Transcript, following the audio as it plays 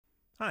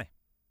Hi,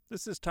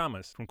 this is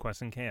Thomas from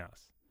Quest and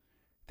Chaos.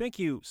 Thank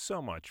you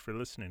so much for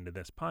listening to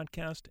this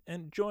podcast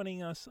and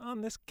joining us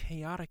on this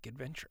chaotic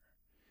adventure.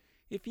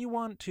 If you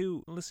want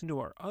to listen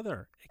to our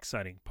other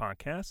exciting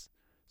podcasts,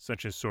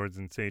 such as Swords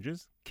and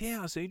Sages,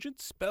 Chaos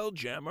Agents,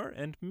 Spelljammer,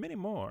 and many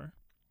more,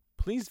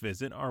 please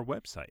visit our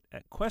website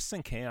at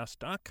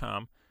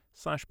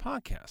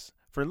questandchaos.com/podcasts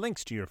for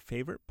links to your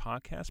favorite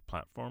podcast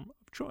platform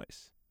of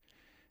choice.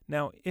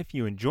 Now, if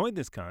you enjoyed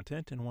this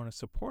content and want to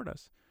support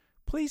us,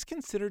 please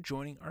consider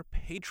joining our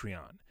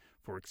Patreon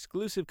for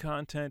exclusive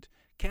content,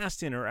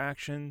 cast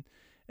interaction,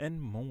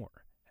 and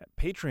more at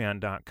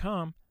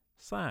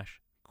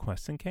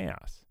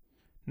patreon.com/questandchaos.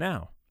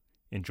 Now,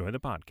 enjoy the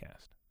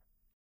podcast.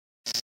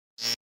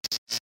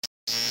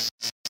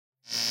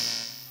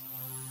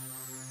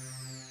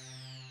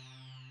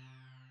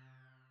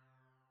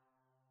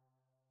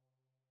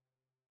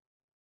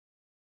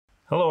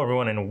 Hello,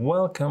 everyone, and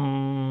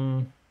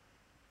welcome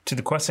to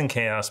the Quest and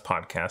Chaos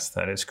podcast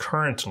that is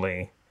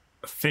currently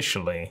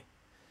officially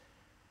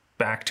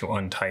back to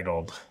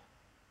Untitled,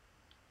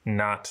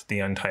 not the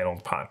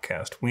Untitled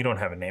podcast. We don't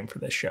have a name for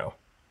this show.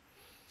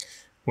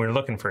 We're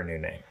looking for a new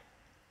name.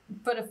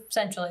 But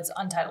essentially, it's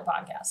Untitled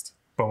Podcast.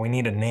 But we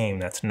need a name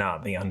that's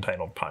not the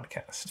Untitled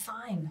podcast.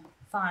 Fine.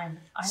 I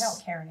don't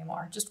care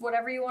anymore. Just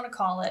whatever you want to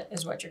call it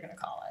is what you're going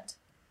to call it.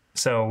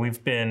 So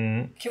we've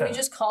been... Can we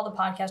just call the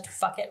podcast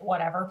Fuck It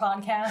Whatever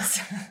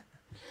Podcast?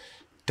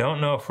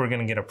 Don't know if we're going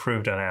to get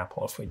approved on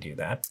Apple if we do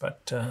that,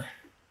 but...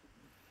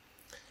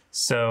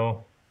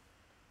 So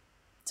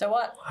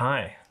what?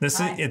 Hi. This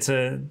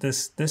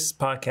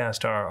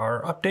podcast,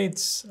 our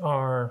updates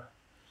are...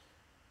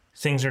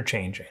 Things are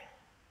changing.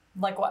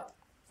 Like what?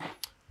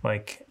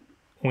 Like,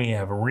 we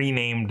have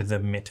renamed the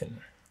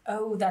Mitten.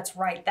 Oh, that's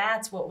right.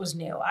 That's what was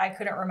new. I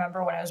couldn't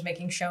remember when I was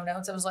making show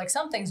notes. I was like,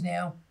 something's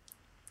new.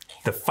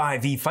 The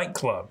 5E Fight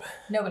Club.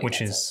 Nobody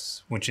which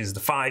is the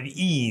 5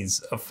 E's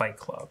of Fight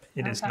Club.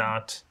 It is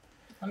not...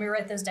 Let me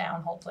write this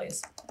down. Hold,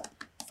 please.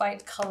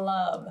 Fight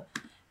Club.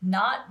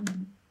 Not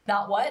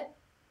what?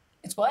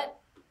 It's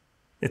what?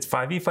 It's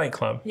 5E Fight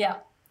Club. Yeah.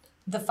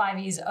 The 5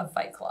 E's of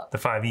Fight Club. The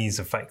 5 E's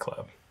of Fight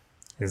Club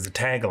is the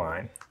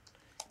tagline.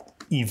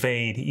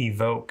 Evade,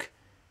 evoke,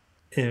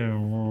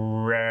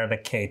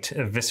 eradicate,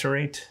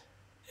 eviscerate,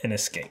 and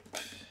escape.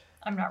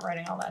 I'm not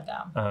writing all that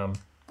down.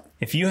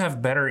 If you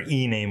have better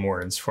E-name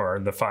words for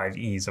the 5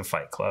 E's of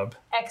Fight Club.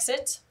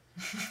 Exit.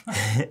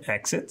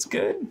 Exit's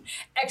good.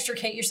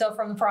 Extricate yourself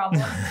from the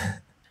problem.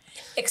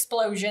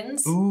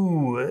 Explosions.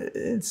 Ooh,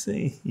 let's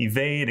see.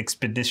 Evade,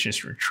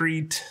 expeditious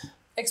retreat.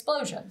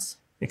 Explosions.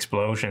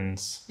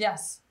 Explosions.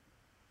 Yes.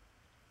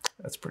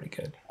 That's pretty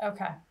good.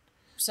 Okay.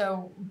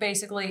 So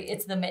basically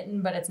it's the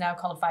Mitten, but it's now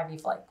called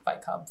 5E Fight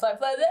Club.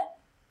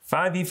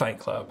 5E Fight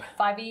Club.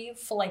 5E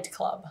Flight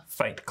Club.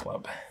 Fight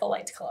Club.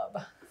 Flight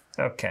Club.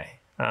 Okay.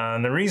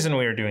 And the reason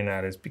we are doing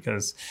that is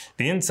because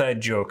the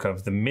inside joke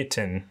of the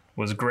Mitten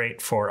was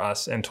great for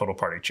us and Total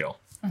Party Chill.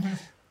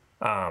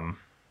 Mm-hmm.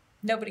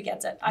 Nobody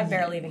gets it. I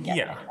barely even get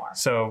it anymore.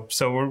 So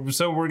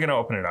we're gonna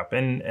open it up,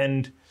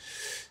 and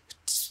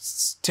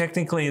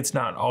technically it's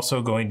not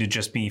also going to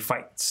just be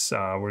fights.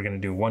 We're gonna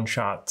do one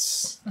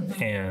shots,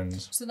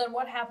 and so then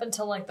what happened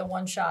to like the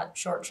one shot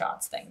short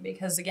shots thing?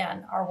 Because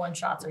again, our one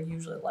shots are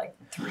usually like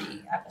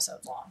 3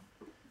 episodes long.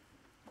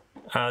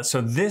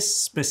 So this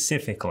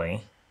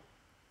specifically,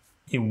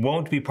 it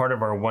won't be part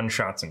of our one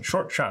shots and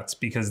short shots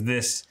because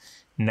this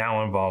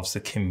now involves the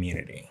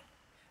community.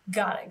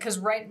 Got it. Because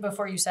right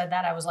before you said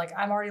that, I was like,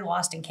 I'm already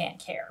lost and can't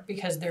care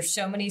because there's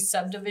so many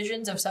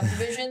subdivisions of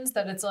subdivisions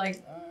that it's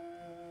like,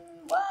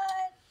 what?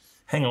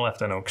 Hang a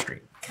left on Oak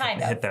Street. Kind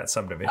of. Hit that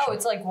subdivision. Oh,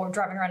 it's like we're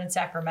driving around in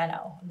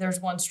Sacramento. There's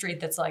one street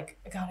that's like,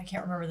 God, I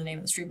can't remember the name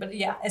of the street. But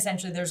yeah,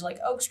 essentially there's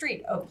like Oak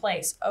Street, Oak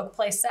Place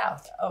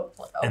South, Oak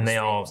and they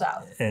Street all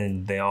South.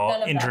 And they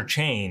all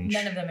interchange.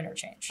 None of them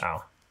interchange.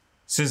 Oh.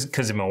 So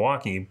because in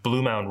Milwaukee,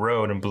 Blue Mound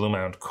Road and Blue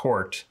Mound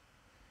Court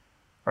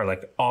are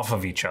like off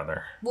of each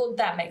other. Well,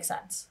 that makes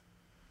sense.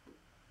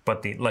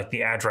 But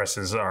the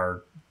addresses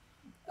are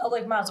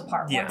like miles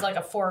apart. Yeah. One's like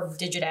a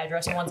 4-digit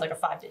address and one's like a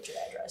 5-digit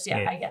address.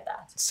 Yeah, I get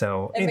that.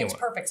 So it makes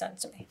perfect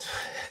sense to me.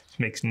 It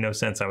makes no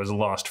sense. I was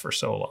lost for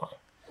so long.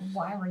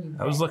 Why were you?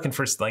 I was looking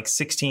for like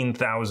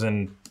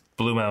 16,000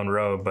 Blue Mound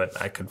Road,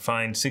 but I could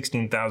find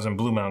 16,000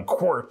 Blue Mound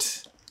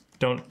Court.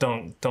 Don't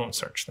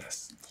search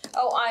this.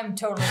 Oh, I'm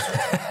totally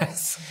searching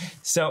this.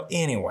 So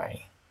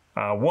anyway,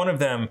 one of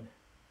them.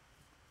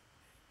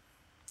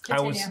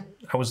 Continue.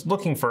 I was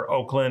looking for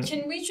Oakland.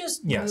 Can we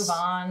just move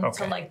on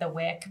to like the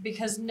Wick?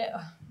 Because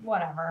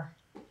whatever.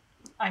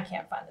 I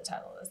can't find the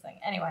title of this thing.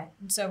 Anyway,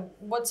 so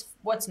what's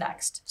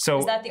next? So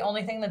is that the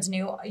only thing that's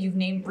new? You've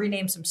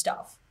renamed some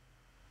stuff.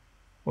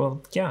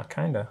 Well, yeah,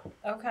 kind of.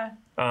 Okay.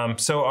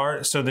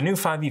 So the new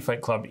 5e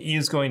Fight Club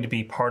is going to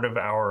be part of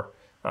our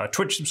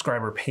Twitch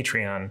subscriber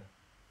Patreon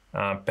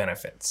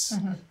benefits.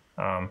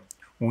 Mm-hmm.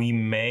 We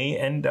may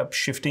end up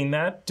shifting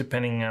that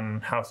depending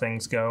on how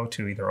things go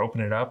to either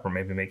open it up or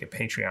maybe make it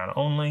Patreon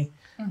only.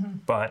 Mm-hmm.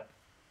 But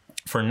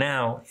for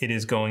now, it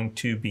is going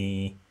to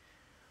be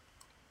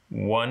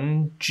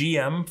one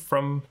GM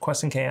from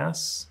Quest and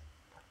Chaos,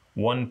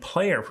 one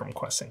player from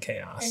Quest and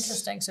Chaos.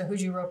 Interesting. So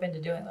who'd you rope into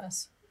doing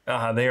this?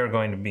 They are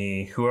going to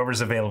be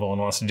whoever's available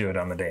and wants to do it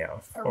on the day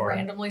of. Or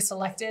randomly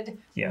selected,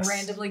 yes.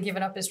 Randomly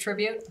given up as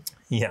tribute?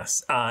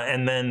 Yes.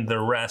 And then the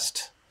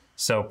rest,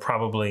 so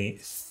probably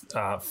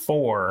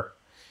 4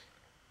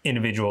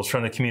 individuals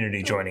from the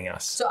community joining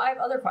us. So I have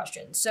other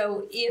questions.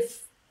 So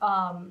if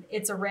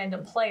it's a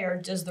random player,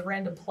 does the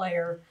random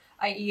player,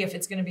 i.e. if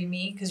it's going to be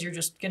me, because you're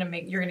going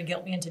to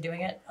guilt me into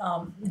doing it,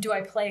 do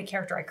I play a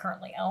character I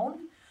currently own,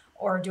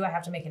 or do I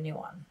have to make a new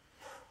one?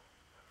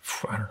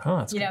 I don't know.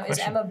 That's a good question. Is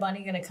Emma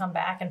Bunny going to come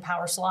back and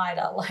power slide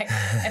a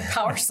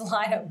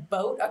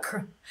boat,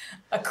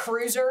 a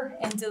cruiser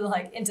into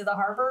the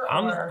harbor?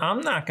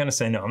 I'm not going to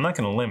say no. I'm not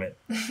going to limit.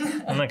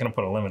 I'm not going to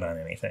put a limit on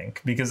anything,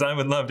 because I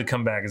would love to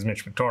come back as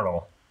Mitch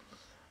McTortle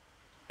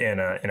in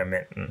a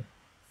mitten.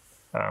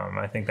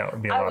 I think that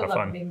would be a lot of fun. I would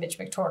love to be Mitch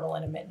McTortle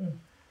in a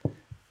mitten.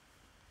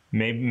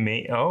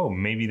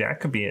 Maybe that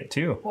could be it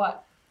too.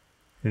 What?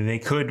 They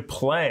could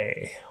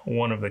play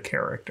one of the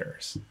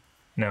characters.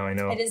 Now I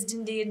know it is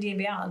D&D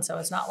Beyond, so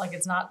it's not like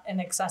it's not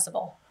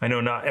inaccessible. I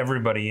know not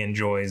everybody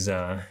enjoys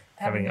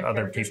having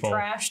other people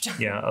trashed.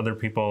 Yeah, other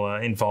people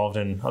involved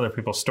in other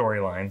people's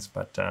storylines,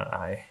 but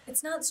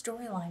It's not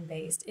storyline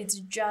based. It's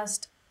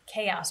just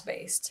chaos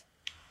based.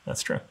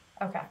 That's true.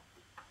 Okay.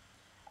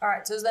 All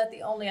right. So is that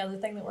the only other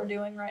thing that we're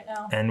doing right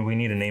now? And we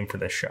need a name for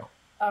this show.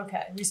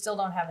 Okay. We still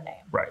don't have a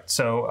name. Right.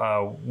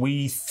 So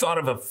we thought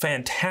of a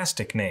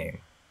fantastic name,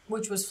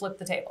 which was Flip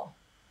the Table.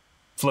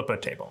 Flip a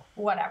table.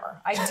 Whatever.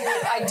 I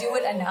do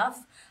it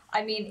enough.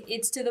 I mean,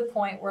 it's to the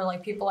point where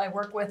like people I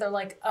work with are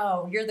like,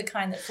 "Oh, you're the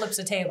kind that flips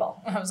a table."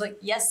 And I was like,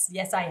 "Yes,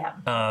 I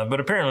am." But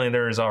apparently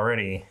there is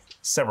already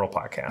several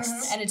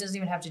podcasts, and it doesn't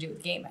even have to do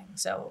with gaming.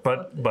 So,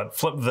 but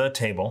Flip the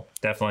Table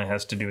definitely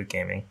has to do with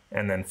gaming,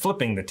 and then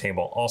Flipping the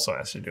Table also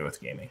has to do with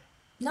gaming.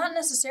 Not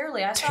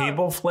necessarily.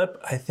 Table Flip,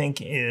 I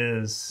think,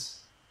 is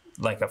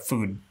like a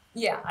food.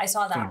 Yeah, I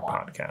saw that one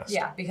podcast.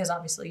 Yeah, because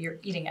obviously you're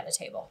eating at a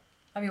table.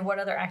 I mean, what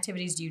other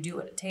activities do you do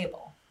at a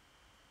table?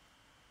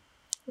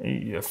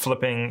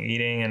 Flipping,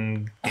 eating,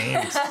 and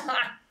games.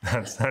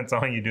 that's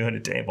all you do at a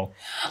table.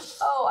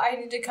 Oh, I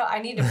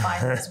need to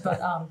find this. But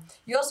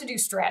you also do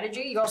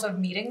strategy. You also have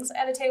meetings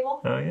at a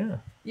table. Oh yeah.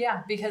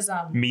 Yeah, because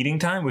meeting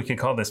time. We could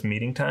call this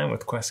meeting time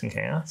with Quest and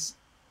Chaos.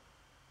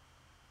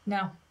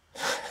 No.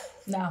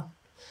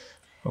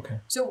 Okay.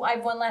 So I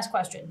have one last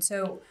question.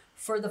 So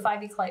for the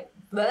 5e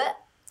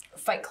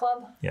Fight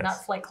Club, yes.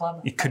 Not Flight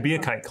Club. It could be a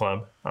kite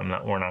club. We're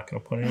not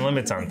going to put any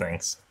limits on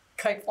things.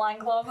 Kite flying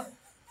club,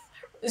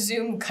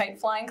 Zoom kite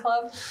flying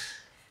club.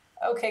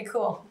 Okay,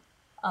 cool.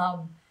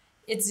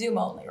 It's Zoom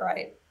only,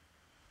 right?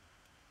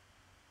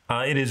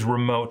 It is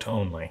remote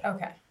only.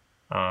 Okay.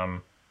 I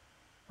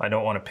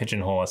don't want to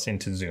pigeonhole us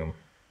into Zoom.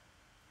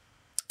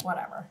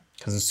 Whatever.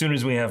 Because as soon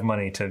as we have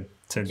money to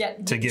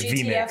get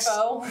VMix,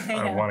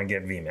 I want to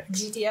get VMix.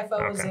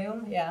 GTFO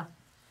Zoom, yeah.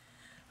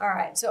 All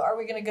right. So are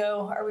we gonna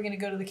go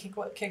to the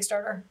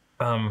Kickstarter?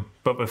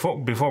 But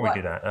before we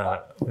do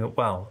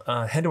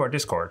that, head to our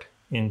Discord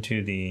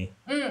into the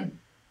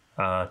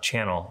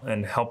channel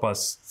and help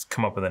us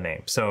come up with a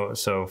name. So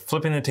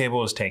Flipping the Table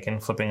was taken,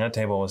 Flipping a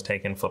Table was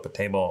taken, Flip a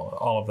Table,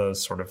 all of those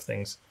sort of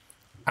things.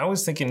 I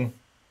was thinking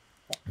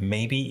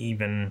maybe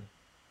even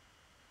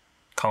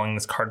calling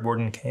this Cardboard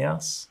and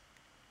Chaos,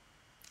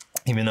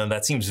 even though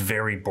that seems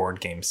very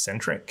board game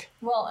centric.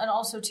 Well, and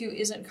also too,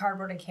 isn't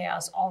Cardboard and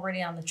Chaos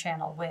already on the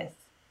channel with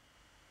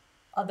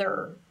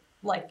other,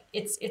 like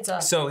it's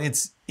a... So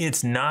it's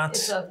not...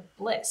 It's a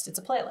list. It's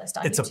a playlist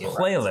on YouTube. It's a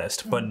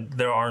playlist, right? But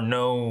there are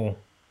no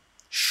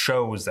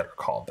shows that are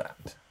called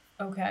that.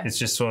 Okay. It's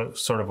just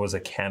sort of was a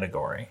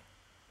category.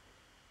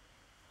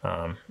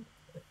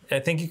 I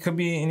think it could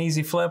be an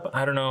easy flip.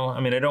 I don't know. I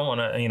mean, I don't want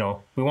to,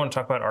 we want to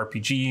talk about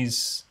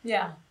RPGs.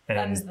 Yeah,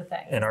 that is the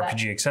thing. And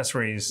RPG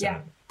accessories.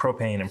 Yeah.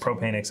 And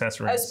propane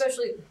accessories.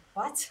 Especially,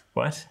 what?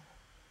 What?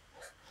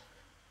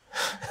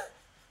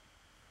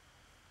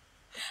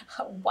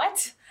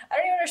 What? I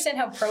don't even understand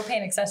how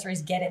propane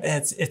accessories get it.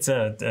 It's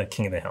a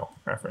King of the Hill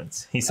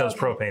reference. He sells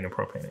propane and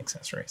propane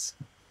accessories.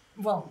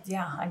 Well,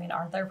 yeah. I mean,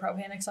 aren't there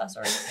propane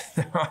accessories?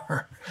 There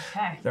are.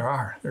 Okay. There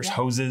are. There's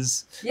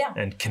hoses. Yeah.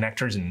 And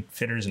connectors and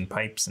fitters and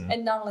pipes.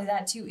 And not only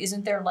that, too,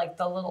 isn't there like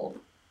the little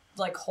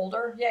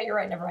holder? Yeah, you're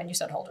right. Never mind. You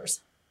said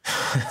holders.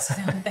 That's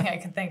the only thing I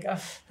can think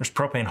of. There's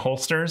propane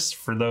holsters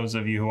for those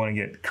of you who want to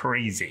get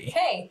crazy.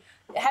 Hey,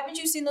 haven't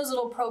you seen those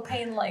little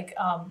propane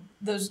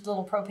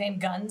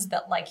guns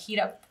that heat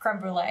up creme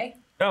brulee?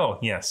 Oh,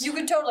 yes. You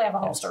could totally have a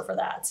holster for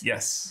that.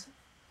 Yes.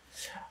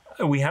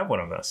 We have one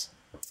of those.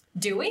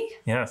 Do we?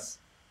 Yes.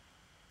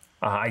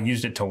 I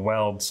used it to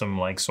weld some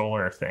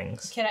solar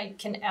things.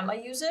 Can Emma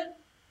use it?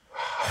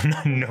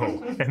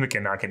 No, Emma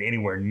cannot get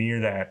anywhere near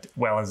that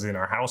well as in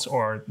our house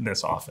or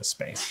this office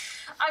space.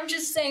 I'm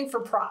just saying for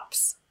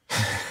props.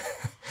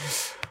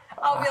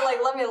 I'll be like,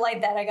 let me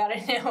light that. I got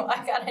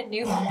a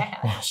new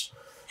match.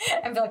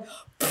 And be like,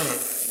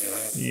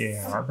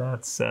 yeah,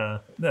 that's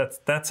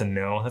a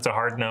no. That's a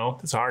hard no.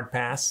 That's a hard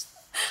pass.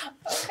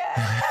 Okay.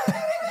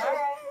 All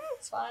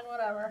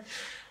Whatever.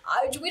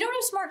 We don't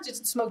have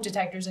smoke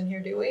detectors in here,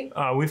 do we?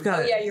 We've got...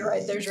 Oh, yeah, you're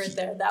right. There's right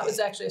there. That was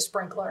actually a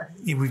sprinkler.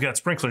 We've got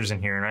sprinklers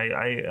in here,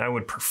 and I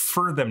would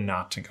prefer them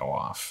not to go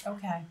off.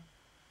 Okay.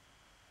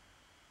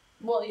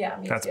 Well, yeah,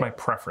 me too. That's my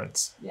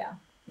preference. Yeah,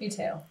 me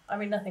too. I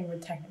mean, nothing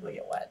would technically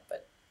get wet,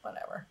 but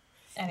whatever.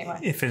 Anyway.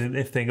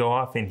 If they go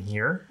off in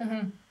here,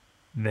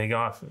 they go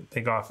off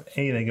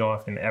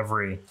in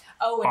every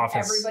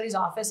office. Everybody's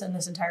office in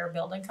this entire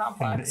building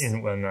complex.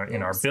 In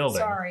our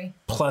building. Sorry.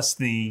 Plus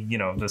the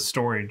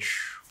storage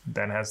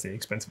that has the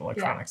expensive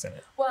electronics in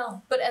it.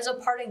 Well, but as a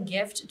parting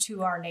gift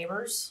to our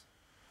neighbors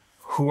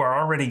who are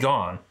already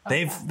gone,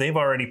 they've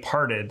already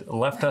parted,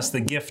 left us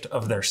the gift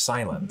of their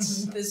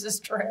silence. This is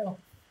true.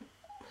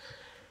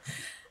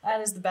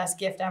 That is the best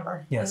gift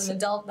ever. Yes. As an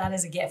adult, that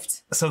is a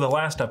gift. So the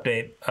last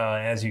update,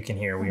 as you can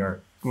hear,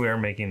 we are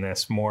making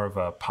this more of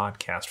a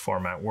podcast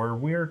format where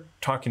we're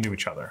talking to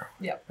each other,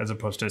 as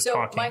opposed to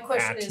talking at you. So my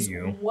question is,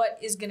 what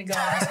is going to go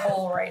in this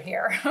hole right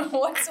here?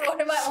 What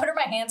are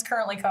my hands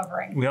currently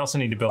covering? We also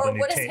need to build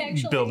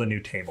a new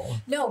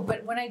table. No,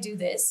 but when I do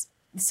this,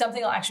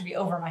 something will actually be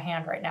over my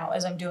hand right now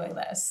as I'm doing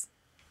this.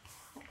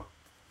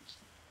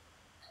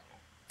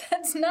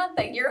 That's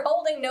nothing. You're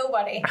holding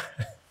nobody.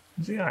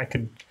 Yeah,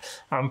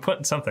 I'm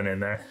putting something in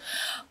there.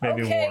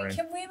 Maybe Warren.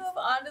 Can we move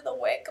on to the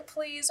wick,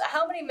 please?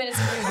 How many minutes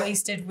have we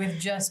wasted with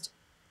just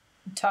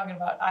talking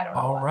about, I don't know.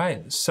 All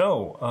right,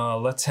 so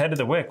let's head to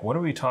the wick. What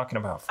are we talking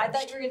about first? I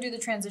thought you were going to do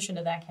the transition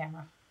to that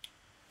camera.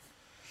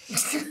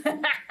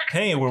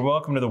 Hey, we're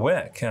welcome to the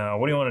wick.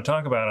 What do you want to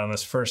talk about on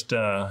this first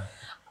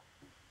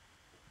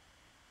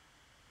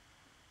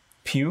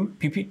pew?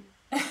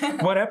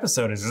 What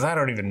episode is this? I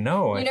don't even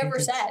know. You never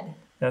said.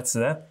 That's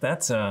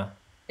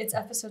It's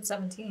episode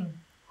 17.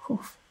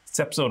 It's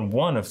episode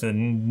 1 of the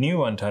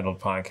new Untitled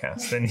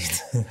podcast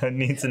that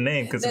needs a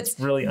name because it's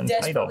really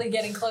untitled. Desperately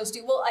getting close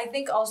to. Well, I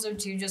think also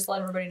to just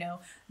let everybody know,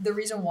 the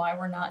reason why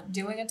we're not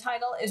doing a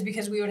title is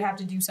because we would have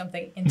to do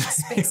something in this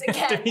space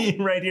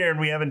again. Right here, and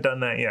we haven't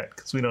done that yet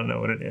because we don't know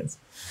what it is.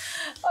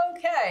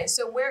 Okay,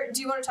 so where do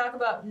you want to talk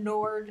about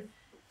Nord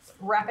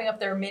wrapping up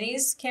their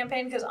minis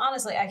campaign? Because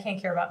honestly, I can't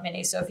care about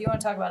minis. So if you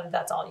want to talk about it,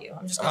 that's all you.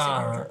 I'm just going to sit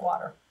here and drink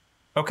water.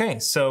 Okay,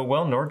 so,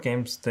 Nord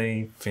Games,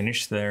 they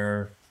finished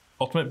their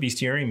Ultimate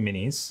Bestiary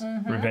minis,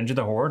 Revenge of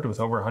the Horde,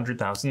 with over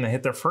 100,000. They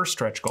hit their first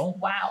stretch goal.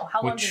 Wow,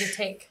 how long did it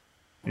take?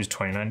 It was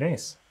 29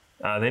 days.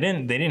 They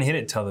didn't hit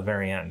it till the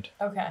very end.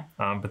 Okay.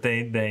 But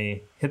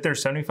they hit their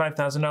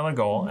 $75,000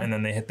 goal, and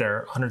then they hit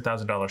their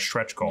 $100,000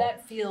 stretch goal.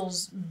 That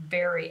feels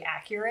very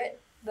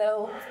accurate,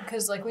 though,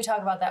 because we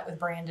talk about that with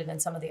Brandon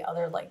and some of the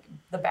other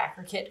the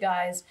backer kit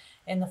guys,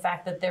 and the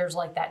fact that there's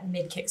that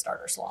mid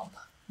Kickstarter slump.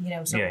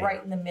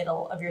 Right in the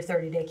middle of your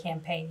 30-day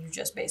campaign, you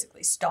just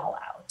basically stall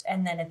out.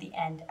 And then at the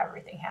end,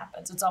 everything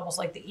happens. It's almost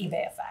like the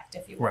eBay effect,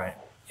 if you will. Right,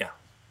 yeah.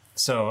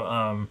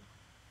 So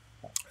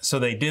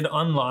they did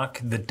unlock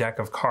the deck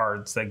of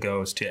cards that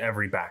goes to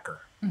every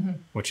backer,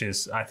 which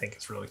I think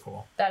is really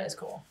cool. That is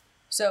cool.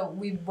 So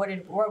what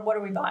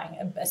are we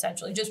buying,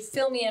 essentially? Just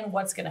fill me in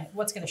what's gonna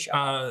show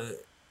up.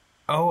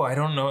 I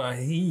don't know.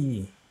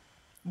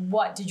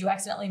 What, did you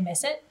accidentally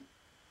miss it?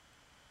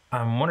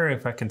 I'm wondering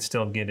if I can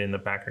still get in the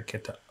backer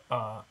kit to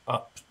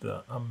up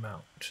the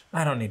amount.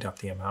 I don't need to up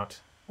the amount.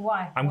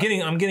 Why? I'm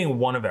getting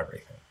one of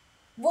everything.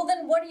 Well,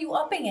 then what are you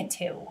upping it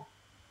to?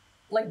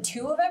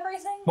 2 of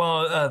everything?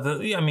 Well,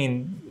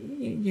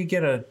 you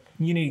get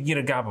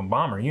a Goblin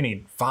Bomber. You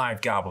need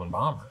 5 Goblin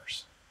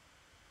Bombers.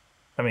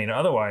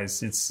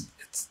 Otherwise it's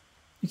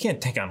you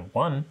can't take on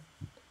one.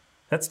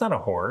 That's not a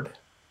horde.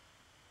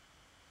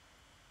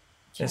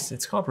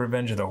 It's called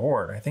Revenge of the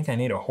Horde. I think I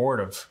need a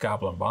horde of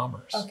Goblin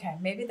Bombers. Okay,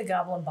 maybe the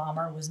Goblin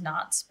Bomber was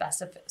not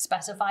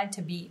specified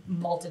to be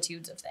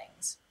multitudes of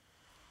things.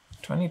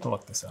 Do I need to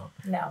look this up?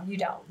 No, you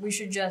don't. We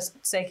should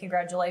just say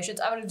congratulations.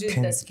 I'm going to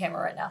do this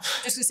camera right now.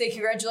 Just to say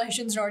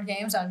congratulations, Nord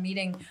Games, on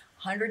meeting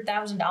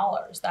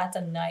 $100,000. That's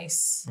a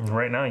nice...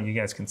 Right now, you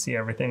guys can see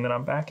everything that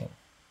I'm backing.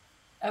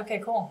 Okay,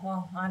 cool.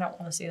 Well, I don't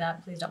want to see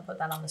that. Please don't put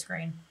that on the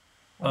screen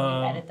when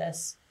we edit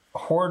this.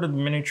 Horde of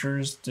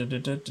miniatures,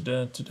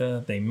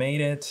 they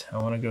made it. I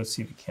want to go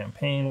see the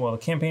campaign. Well, the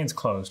campaign's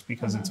closed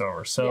because it's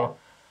over. So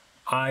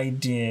I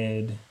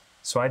did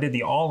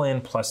the all-in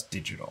plus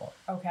digital.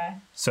 Okay.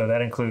 So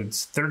that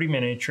includes 30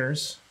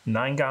 miniatures,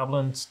 9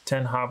 goblins,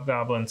 10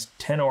 hobgoblins,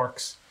 10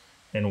 orcs,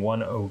 and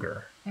 1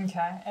 ogre.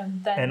 Okay.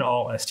 And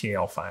all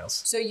STL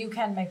files. So you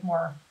can make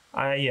more.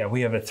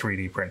 We have a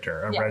 3D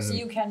printer. Resin.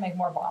 So you can make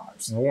more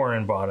bombers.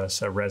 Warren bought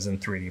us a resin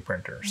 3D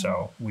printer,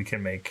 so we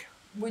can make...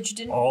 Which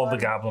didn't all the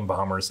Goblin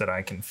Bombers that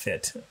I can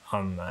fit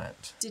on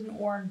that. Didn't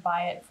Warren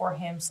buy it for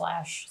him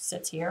 /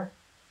 sits here?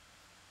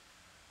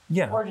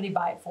 Yeah. Or did he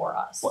buy it for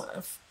us? Well,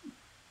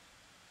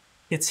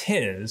 it's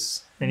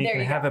his, and he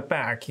can have it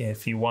back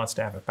if he wants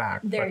to have it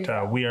back.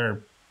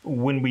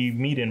 When we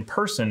meet in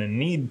person and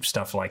need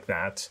stuff like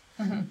that,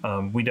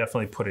 we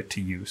definitely put it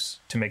to use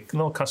to make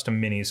little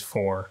custom minis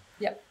for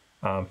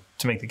to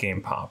make the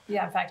game pop.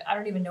 Yeah, in fact, I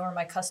don't even know where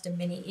my custom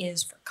mini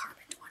is for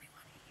Carbon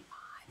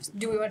 2185.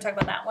 Do we want to talk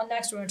about that one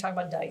next, or do we want to talk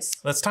about dice?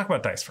 Let's talk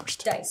about dice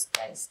first. Dice.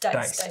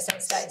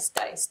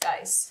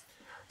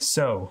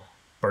 So,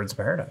 Birds of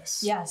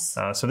Paradise. Yes.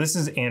 So this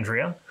is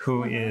Andrea,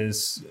 who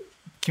is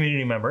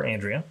community member,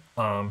 Andrea,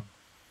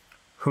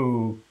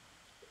 who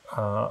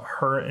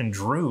her and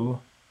Drew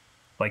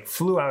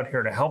flew out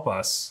here to help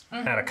us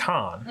at a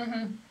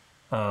con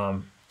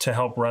to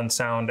help run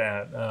sound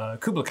at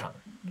KublaCon.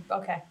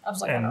 Okay, I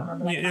was like, I don't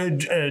remember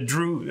that.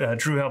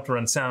 Drew helped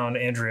run sound.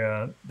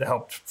 Andrea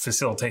helped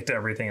facilitate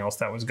everything else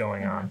that was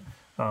going on.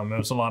 It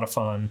was a lot of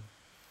fun,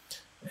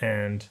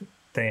 and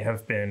they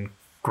have been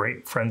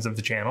great friends of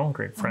the channel,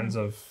 great friends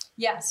of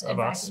yes. In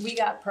us. fact, we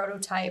got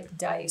prototype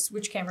dice.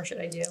 Which camera should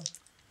I do?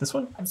 This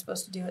one? I'm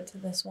supposed to do it to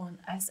this one.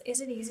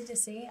 Is it easy to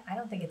see? I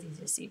don't think it's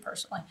easy to see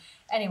personally.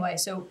 Anyway,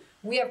 so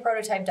we have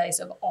prototype dice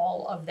of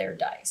all of their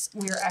dice.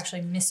 We are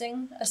actually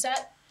missing a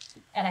set.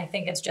 And I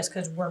think it's just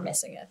because we're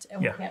missing it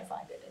and we can't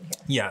find it in here.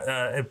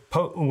 Yeah,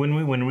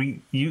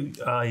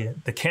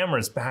 the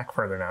camera's back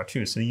further now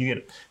too, so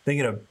they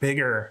get a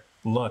bigger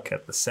look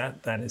at the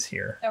set that is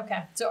here.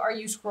 Okay, so are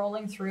you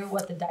scrolling through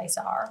what the dice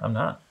are? I'm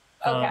not.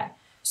 Okay,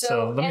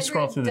 so let me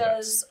scroll through the dice.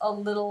 Does a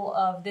little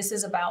of this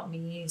is about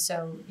me.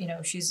 So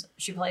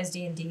she plays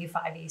D&D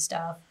 5e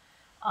stuff.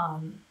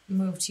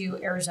 Moved to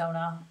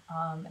Arizona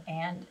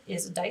and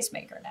is a dice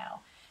maker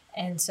now.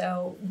 And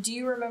so, do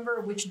you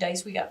remember which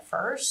dice we got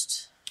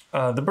first?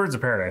 The Birds of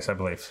Paradise, I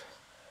believe.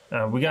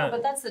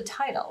 But that's the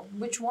title.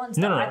 Which ones?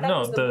 No, I thought it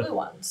was the blue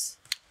ones.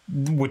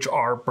 Which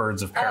are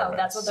Birds of Paradise. Oh,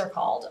 that's what they're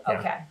called? Yeah.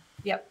 Okay.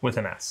 Yep. With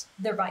an S.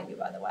 They're by you,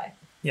 by the way.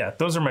 Yeah,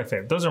 those are my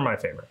favorite.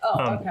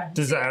 Oh, okay.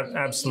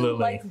 Absolutely. You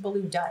like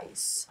blue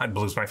dice.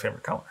 Blue's my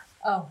favorite color.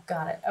 Oh,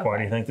 got it. Okay. Why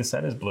do you think the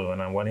set is blue?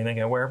 And why do you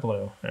think I wear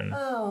blue?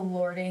 Oh,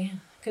 Lordy.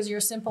 Because you're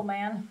a simple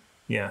man?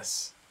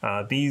 Yes.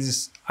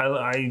 These,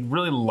 I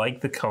really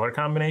like the color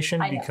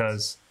combination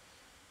because...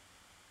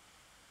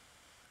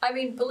 I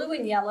mean, blue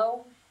and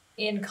yellow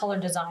in color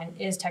design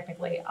is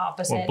technically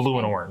opposite. Well, blue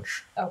and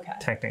orange. Okay.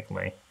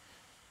 Technically.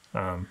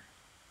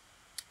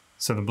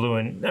 So the blue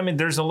and,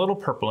 there's a little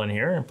purple in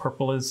here, and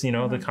purple is,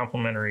 the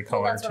complementary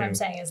color to that's what I'm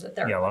saying, is that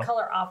they're yellow.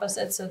 Color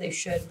opposite, so they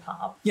should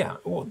pop. Yeah,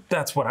 well,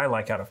 that's what I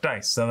like out of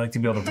dice. I like to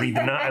be able to read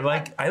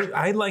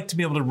I like to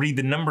be able to read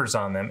the numbers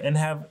on them and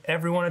have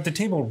everyone at the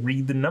table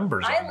read the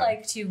numbers on them. I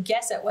like to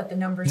guess at what the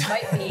numbers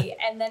might be,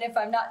 and then if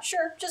I'm not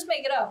sure, just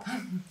make it up.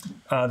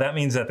 That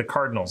means that the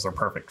cardinals are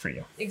perfect for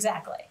you.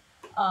 Exactly.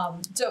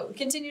 So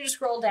continue to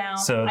scroll down.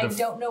 So I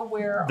don't know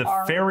where the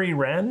fairy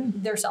wren.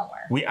 They're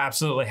somewhere. We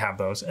absolutely have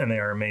those, and they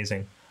are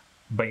amazing.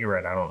 But you're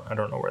right. I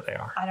don't know where they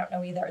are. I don't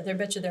know either. I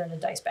bet you they're in a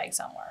dice bag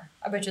somewhere.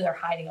 I bet you they're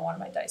hiding in one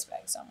of my dice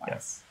bags somewhere.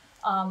 Yes.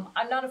 I'm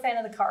not a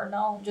fan of the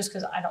cardinal just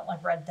because I don't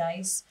like red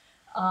dice.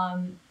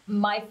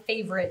 My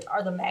favorite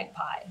are the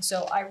magpie.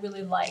 So I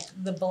really like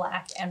the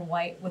black and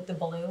white with the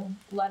blue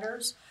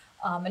letters.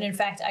 And in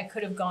fact, I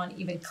could have gone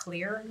even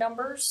clear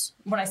numbers.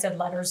 When I said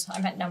letters,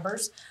 I meant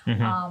numbers.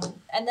 Mm-hmm.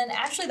 And then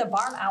actually the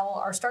barn owl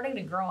are starting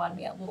to grow on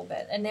me a little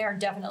bit, and they are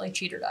definitely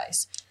cheater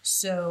dice.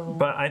 So,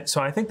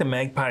 I think the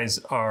magpies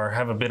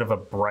have a bit of a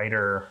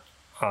brighter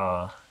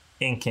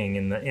inking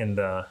in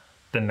the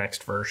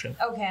next version.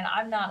 Okay, and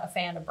I'm not a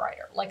fan of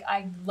brighter.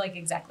 I like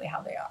exactly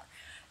how they are.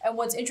 And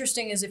what's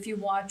interesting is if you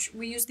watch,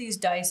 we use these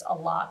dice a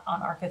lot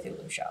on our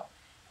Cthulhu show,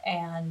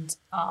 and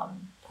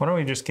why don't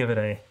we just give it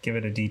a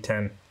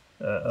D10?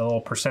 A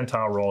little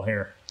percentile roll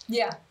here.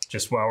 Yeah.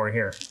 Just while we're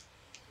here.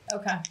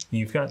 Okay.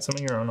 You've got some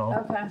of your own.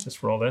 I'll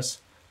just roll this.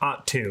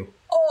 2.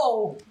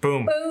 Oh.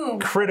 Boom. Boom.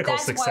 Critical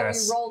That's success.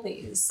 That's why we roll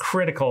these.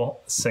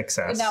 Critical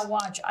success. Now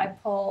watch. I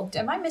pulled.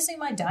 Am I missing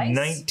my dice?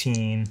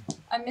 19.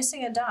 I'm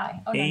missing a die.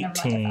 Oh, 18. No,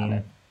 never mind. I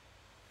found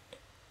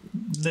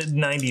it.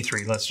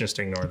 93. Let's just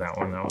ignore that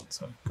one. That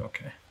one's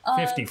okay.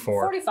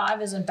 54.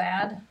 45 isn't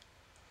bad.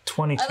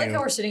 22. I like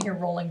how we're sitting here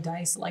rolling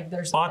dice like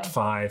there's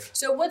 5.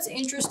 So what's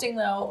interesting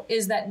though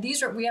is that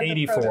we have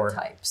 84. the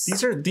prototypes.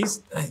 These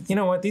you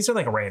know what? These are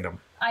like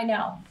random. I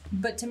know,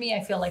 but to me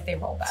I feel like they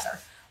roll better.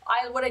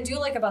 What I do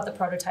like about the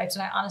prototypes,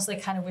 and I honestly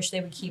kind of wish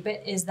they would keep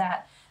it, is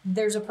that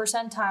there's a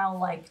percentile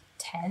like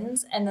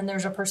 10s and then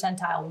there's a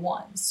percentile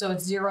 1s. So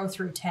it's 0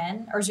 through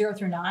 10 or 0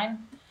 through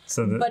 9.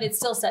 But it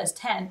still says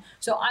 10.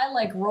 So I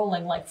like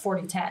rolling like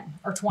 40-10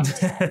 or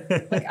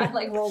 20-10. I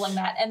like rolling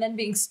that and then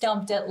being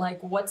stumped at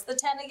what's the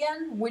 10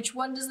 again? Which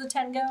one does the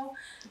 10 go?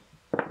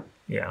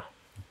 Yeah.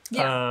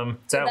 Yeah.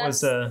 That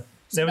is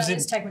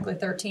technically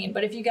 13.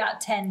 But if you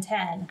got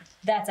 10-10,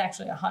 that's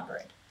actually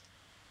 100.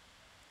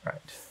 Right.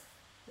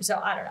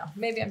 So I don't know.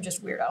 Maybe I'm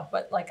just weirdo,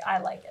 but I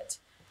like it.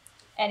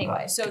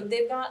 Anyway, so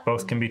they've got...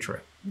 Both can be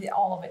true.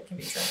 All of it can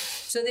be true.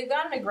 So they've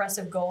got an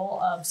aggressive goal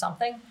of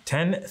something.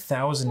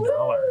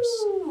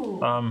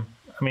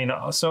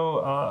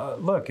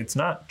 $10,000. Look, it's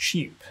not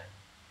cheap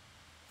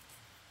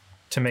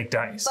to make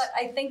dice. But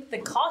I think the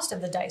cost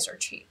of the dice are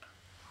cheap.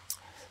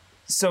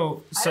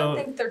 So I don't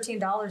think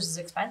 $13 is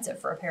expensive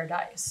for a pair of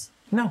dice.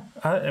 No,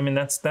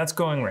 that's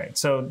going right.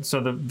 So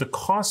the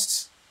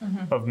costs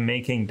of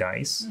making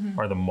dice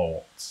are the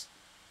molds.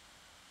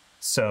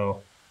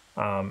 So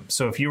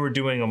if you were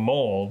doing a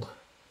mold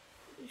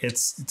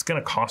it's going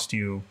to cost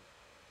you,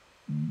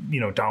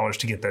 dollars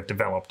to get that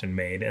developed and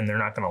made, and they're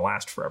not going to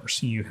last forever.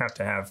 So you have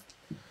to have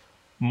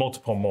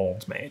multiple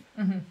molds made.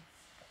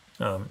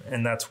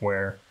 And that's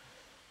where,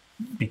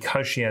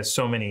 because she has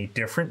so many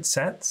different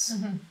sets,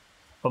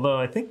 although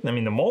I think, the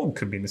mold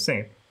could be the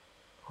same,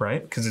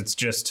 right? Because it's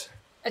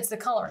the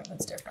coloring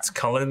that's different. It's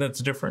color that's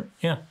different.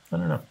 Yeah, I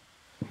don't know.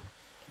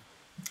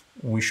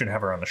 We should have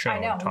her on the show. I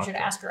know, we should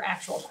ask her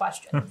actual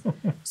questions.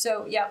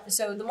 So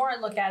the more I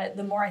look at it,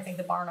 the more I think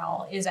the barn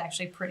owl is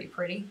actually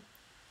pretty.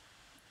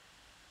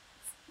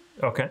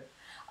 Okay.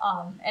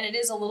 And it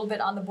is a little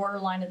bit on the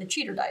borderline of the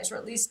cheater dice, or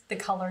at least the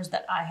colors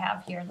that I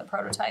have here in the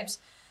prototypes.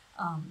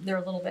 They're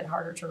a little bit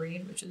harder to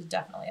read, which is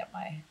definitely up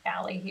my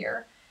alley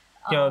here.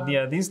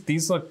 Yeah,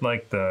 these look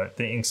like the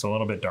ink's a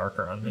little bit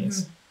darker on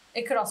these.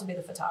 It could also be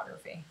the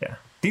photography. Yeah,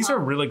 these are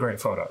really great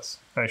photos.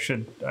 I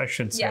should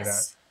say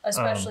that.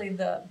 Especially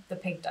the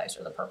pink dice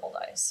or the purple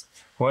dice.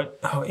 What?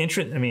 Oh,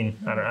 interesting.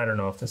 I don't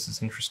know if this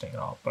is interesting at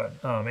all,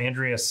 but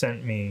Andrea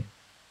sent me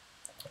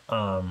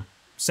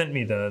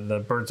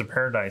the Birds of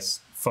Paradise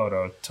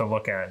photo to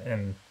look at,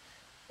 and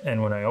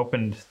when I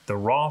opened the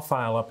raw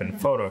file up in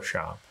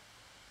Photoshop,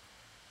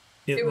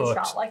 it was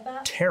looked shot like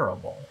that?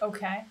 Terrible.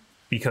 Okay.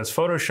 Because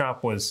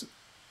Photoshop was,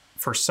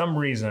 for some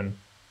reason,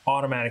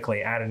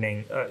 automatically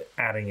adding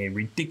a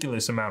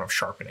ridiculous amount of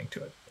sharpening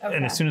to it. Okay.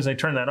 And as soon as I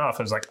turned that off,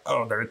 I was like,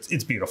 oh,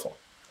 it's beautiful.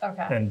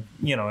 Okay. And,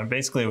 and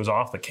basically it was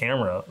off the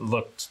camera. It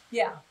looked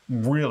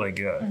really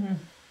good.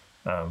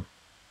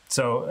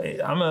 So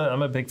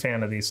I'm a big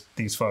fan of these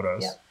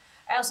photos. Yeah.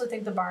 I also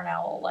think the barn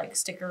owl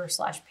sticker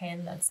 /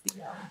 pin. That's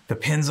the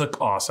pins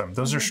look awesome.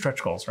 Those are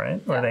stretch goals, right?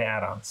 Or are they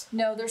add-ons?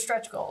 No, they're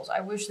stretch goals.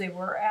 I wish they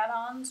were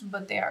add-ons,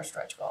 but they are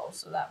stretch goals.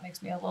 So that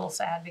makes me a little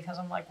sad because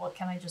I'm like, well,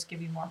 can I just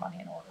give you more money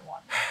and order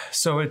one?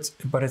 So it's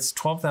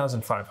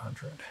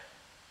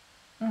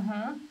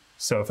 $12,500.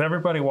 So if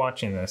everybody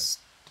watching this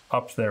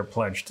upped their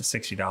pledge to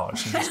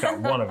 $60, you just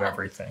got one of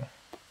everything.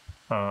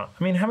 How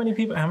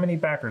many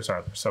backers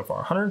are there so far?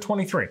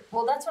 123.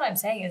 Well, that's what I'm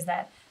saying is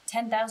that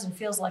 10,000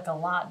 feels like a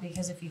lot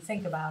because if you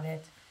think about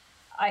it,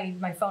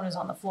 my phone is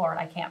on the floor and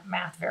I can't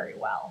math very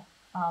well.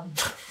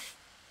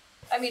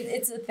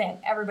 It's a thing.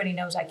 Everybody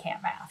knows I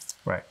can't math.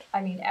 Right.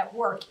 At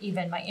work,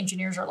 even my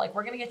engineers are like,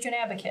 we're going to get you an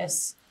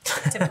abacus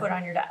to put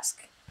on your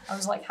desk. I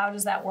was like, how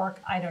does that work?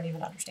 I don't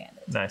even understand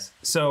it. Nice.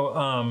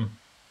 So,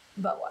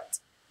 but what?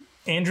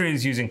 Andrea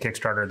is using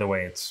Kickstarter the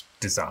way it's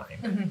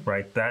designed,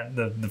 right? That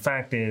the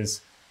fact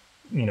is,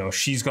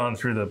 she's gone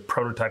through the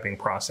prototyping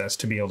process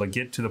to be able to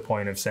get to the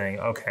point of saying,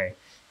 okay,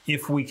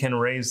 if we can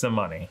raise the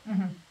money,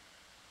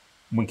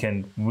 we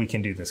can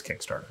do this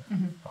Kickstarter.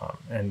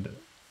 And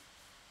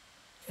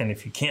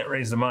if you can't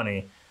raise the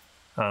money,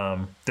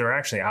 they're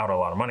actually out a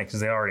lot of money because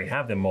they already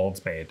have the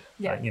molds made,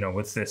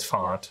 with this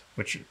font,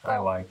 which I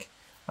like.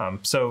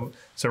 So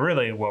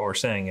really what we're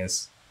saying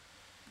is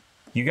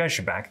you guys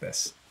should back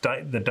this.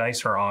 The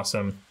dice are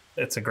awesome.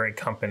 It's a great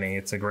company.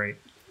 It's a great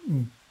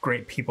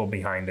people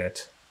behind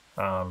it.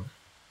 But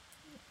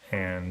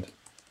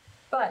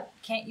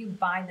can't you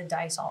buy the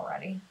dice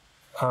already?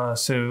 Or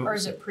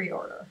is it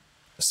pre-order?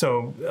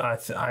 So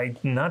I'm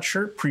not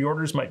sure.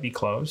 Pre-orders might be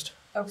closed.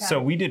 Okay.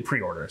 So we did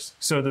pre-orders.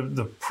 So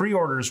the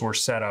pre-orders were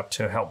set up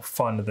to help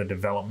fund the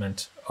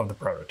development of the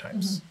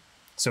prototypes.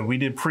 So we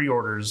did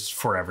pre-orders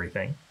for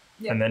everything.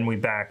 Yep. And then we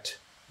backed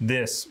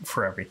this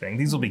for everything.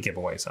 These will be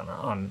giveaways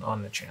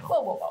on the channel.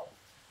 Whoa.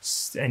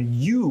 And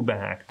you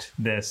backed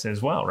this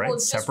as well, right? Well,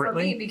 it's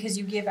separately? Just for me because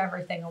you give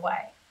everything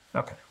away.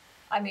 Okay.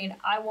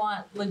 I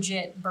want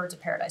legit Birds of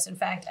Paradise. In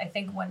fact, I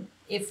think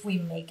if we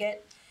make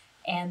it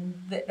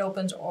and it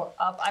opens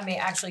up, I may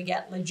actually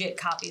get legit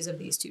copies of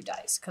these two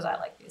dice because I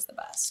like these the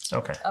best.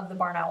 Okay. Of the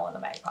barn owl and the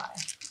magpie.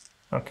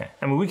 Okay.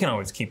 We can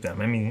always keep them.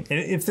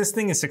 If this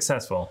thing is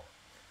successful,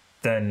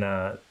 then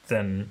kind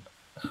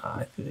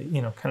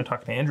of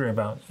talking to Andrea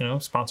about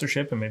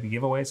sponsorship and maybe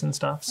giveaways and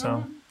stuff.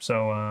 So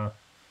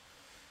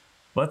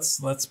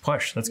let's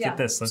push. Let's get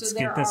this. Let's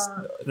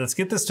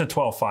get this to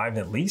 12.5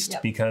 at least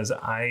because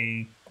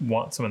I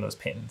want some of those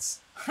pins.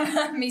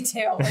 Me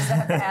too. Is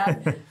that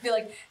bad? Be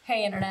like,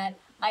 hey internet,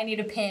 I need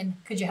a pin.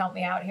 Could you help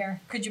me out here?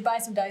 Could you buy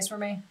some dice for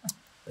me?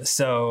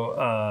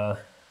 So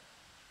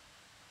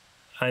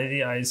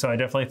I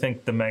definitely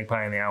think the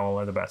magpie and the owl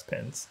are the best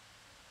pins.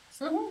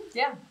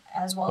 Yeah,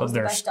 as well as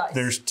the best dice.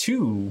 There's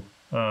two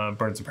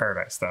Birds of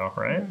Paradise though,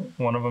 right?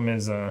 One of them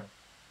is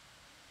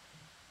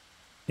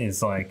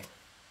like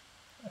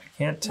I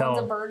can't tell.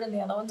 One's a bird and the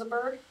other one's a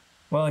bird?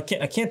 Well, I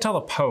can't tell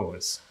the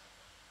pose.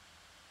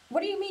 What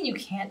do you mean you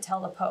can't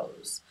tell the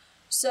pose?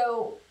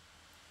 So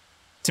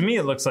to me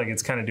it looks like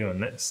it's kind of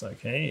doing this,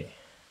 like, hey,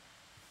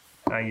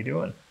 how you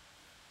doing?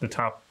 The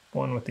top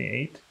one with the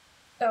 8.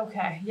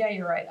 Okay, yeah,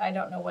 you're right. I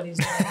don't know what he's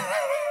doing.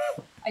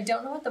 I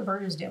don't know what the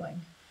bird is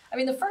doing.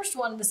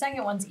 The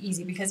second one's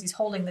easy because he's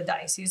holding the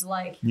dice. He's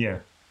like, yeah,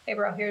 hey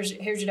bro, here's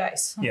your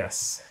dice.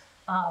 Yes.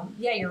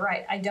 Yeah, you're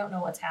right. I don't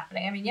know what's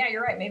happening. I mean, yeah,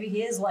 you're right. Maybe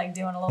he is like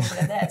doing a little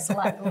bit of this.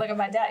 Look at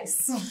my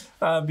dice.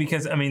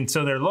 Because, I mean,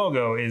 so their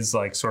logo is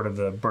like sort of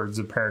the birds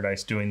of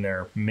paradise doing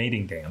their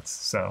mating dance.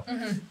 So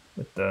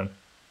with the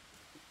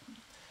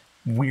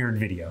weird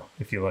video,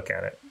 if you look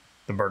at it,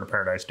 the bird of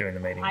paradise doing the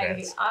mating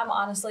dance. I'm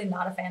honestly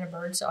not a fan of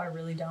birds, so I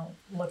really don't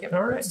look at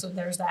birds. Right. So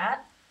there's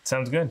that.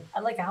 Sounds good. I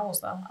like owls,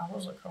 though.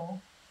 Owls are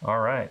cool. All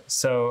right.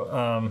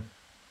 So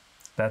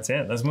that's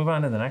it. Let's move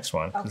on to the next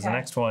one. Because the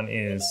next one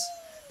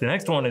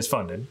is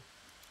funded.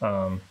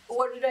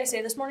 What did I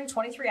say this morning?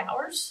 23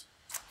 hours?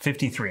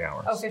 53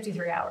 hours. Oh,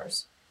 53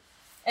 hours.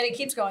 And it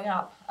keeps going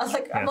up. I'm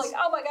like,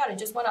 oh my God, it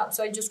just went up.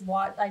 So I just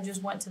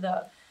went to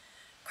the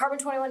Carbon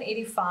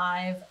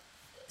 2185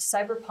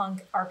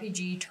 Cyberpunk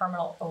RPG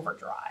Terminal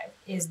Overdrive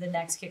is the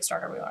next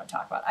Kickstarter we want to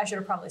talk about. I should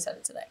have probably said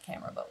it to that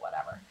camera, but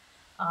whatever.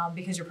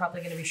 Because you're probably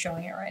going to be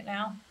showing it right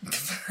now.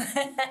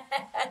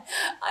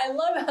 I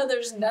love how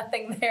there's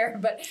nothing there,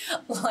 but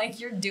like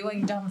you're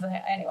doing dumb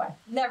things. Anyway,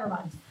 never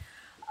mind.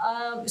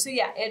 So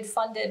yeah, it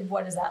funded,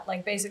 what is that?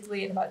 Like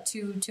basically in about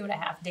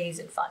 2.5 days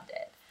it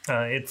funded.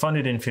 It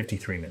funded in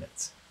 53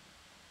 minutes,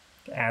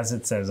 as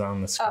it says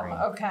on the screen.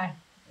 Oh, okay.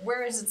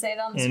 Where does it say it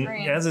on the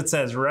screen? As it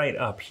says right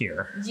up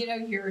here. You know,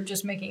 you're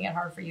just making it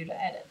hard for you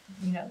to edit.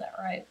 You know that,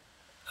 right?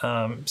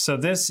 So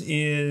this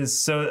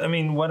is, I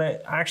mean, what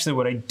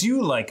I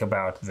do like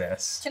about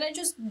this. Can I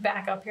just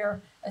back up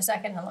here a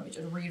second and let me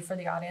just read for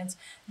the audience?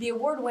 The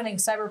award-winning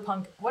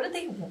Cyberpunk, what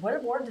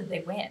award did they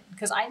win?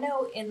 Because I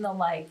know in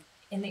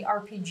the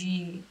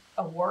RPG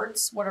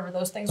awards, whatever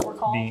those things were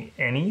called. The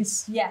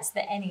Ennies? Yes,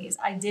 the Ennies.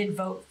 I did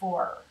vote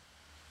for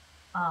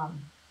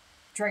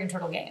Dragon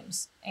Turtle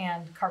Games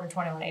and Carbon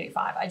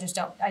 2185. I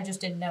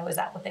just didn't know, is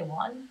that what they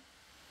won?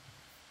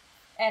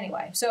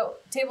 Anyway, so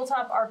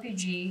tabletop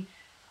RPG.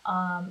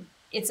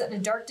 It's in a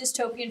dark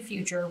dystopian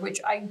future,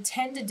 which I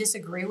tend to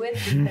disagree with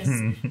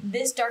because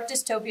this dark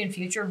dystopian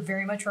future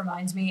very much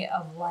reminds me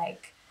of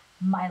like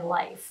my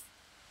life.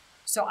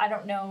 So I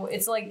don't know.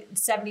 It's like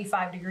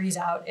 75 degrees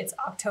out. It's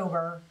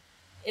October.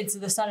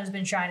 The sun has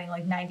been shining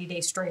like 90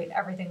 days straight.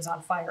 Everything's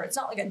on fire. It's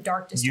not like a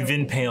dark dystopian You've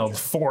impaled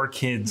future. 4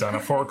 kids on a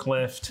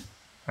forklift.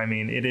 I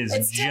mean,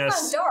 it's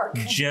just dark.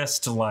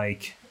 Just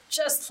like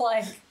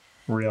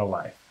real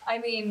life. I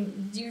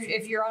mean,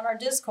 if you're on our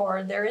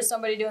Discord, there is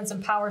somebody doing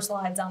some power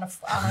slides on a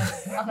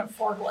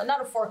forklift.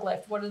 Not a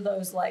forklift. What are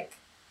those like?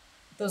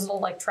 Those little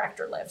like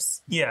tractor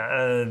lifts. Yeah,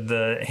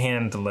 the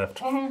hand lift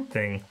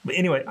thing. But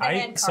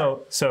anyway,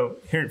 so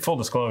here, full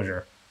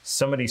disclosure,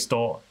 somebody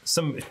stole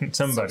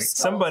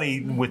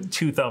somebody with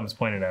 2 thumbs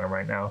pointed at him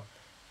right now.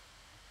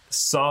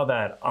 Saw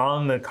that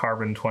on the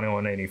Carbon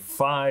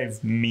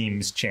 2185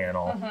 memes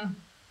channel,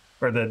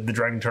 or the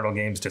Dragon Turtle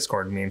Games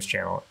Discord memes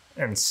channel,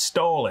 and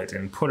stole it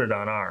and put it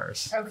on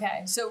ours.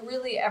 Okay, so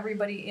really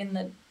everybody in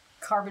the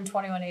Carbon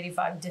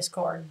 2185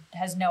 Discord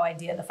has no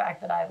idea the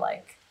fact that I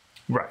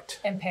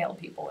impale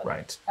people with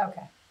it.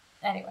 Okay.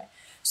 Anyway,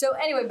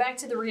 back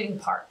to the reading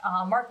part.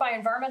 Marked by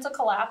environmental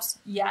collapse,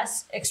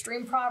 yes.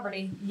 Extreme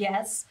poverty,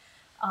 yes.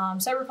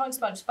 Cyberpunks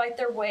must fight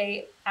their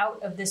way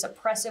out of this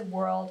oppressive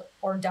world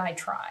or die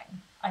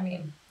trying. I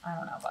mean, I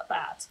don't know about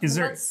that. Is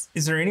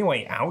there any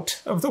way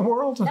out of the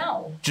world?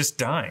 No. Just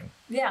dying.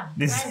 Yeah,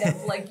 kind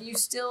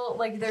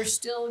of. There's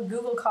still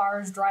Google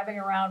cars driving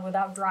around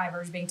without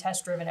drivers being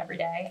test driven every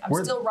day. I'm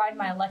still riding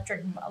my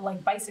electric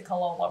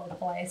bicycle all over the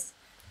place.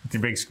 With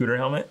your big scooter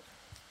helmet?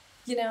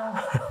 You know,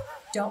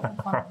 don't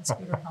call it a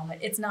scooter helmet.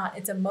 It's not.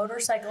 It's a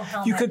motorcycle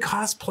helmet. You could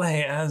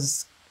cosplay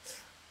as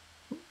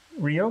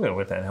Ryoga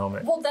with that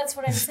helmet. Well, that's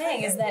what I'm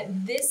saying is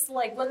that this,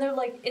 when they're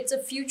it's a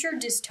future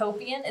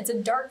dystopian, it's a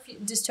dark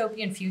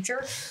dystopian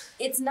future.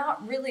 It's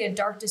not really a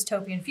dark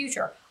dystopian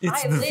future.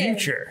 It's the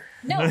future.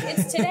 No,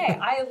 it's today.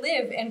 I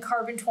live in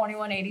Carbon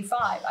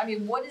 2185. I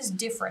mean, what is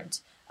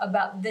different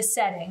about this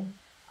setting?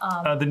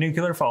 The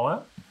nuclear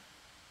fallout.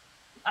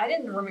 I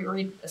didn't really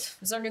read. Is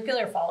there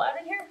nuclear fallout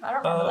in here? I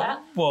don't remember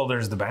that. Well,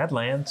 there's the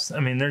Badlands. I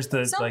mean, there's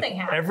Something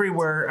happened.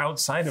 Everywhere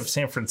outside of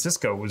San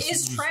Francisco was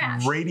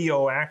trash.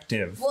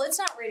 Radioactive. Well, it's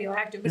not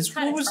radioactive, but it's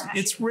kind of trashy.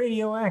 It's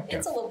radioactive.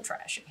 It's a little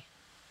trashy.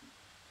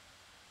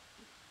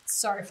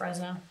 Sorry,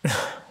 Fresno.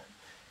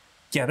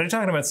 Yeah, they're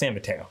talking about San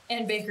Mateo.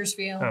 And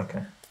Bakersfield.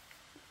 Okay.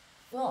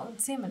 Well,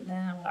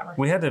 whatever.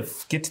 We had to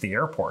get to the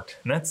airport,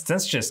 and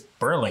that's just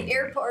Burlington. The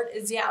airport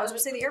is, I was going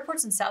to say the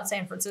airport's in South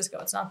San Francisco.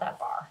 It's not that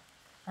far.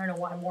 I don't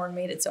know why Warren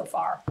made it so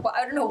far. Well,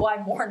 I don't know why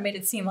Warren made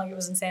it seem like it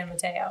was in San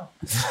Mateo.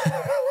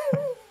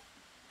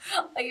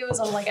 It was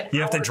an You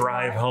have to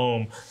drive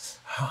home.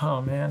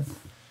 Oh, man.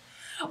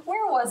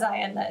 Where was I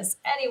in this?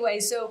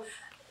 Anyway, so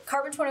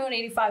Carbon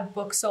 2185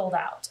 book sold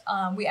out.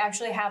 We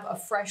actually have a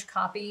fresh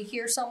copy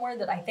here somewhere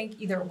that I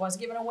think either was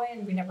given away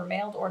and we never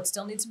mailed, or it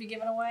still needs to be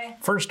given away.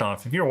 First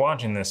off, if you're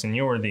watching this and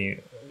you're the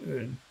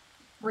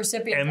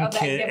recipient of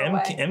that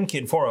giveaway,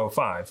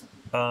 MKid405,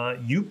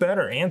 you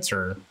better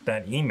answer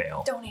that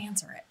email. Don't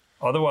answer it.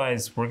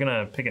 Otherwise, we're going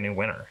to pick a new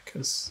winner,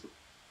 because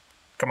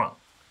come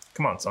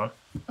on, son.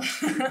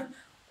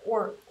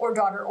 or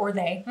daughter, or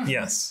they.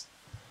 Yes.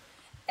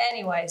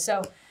 Anyway,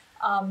 so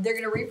They're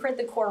going to reprint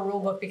the core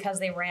rulebook because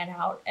they ran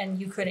out and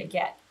you couldn't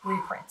get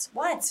reprints.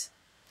 What?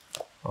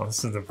 Well,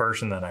 this is the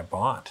version that I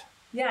bought.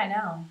 Yeah, I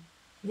know.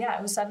 Yeah,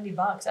 it was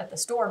 $70 at the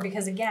store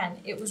because, again,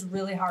 it was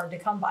really hard to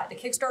come by. The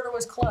Kickstarter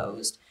was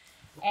closed,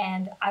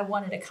 and I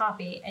wanted a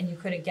copy, and you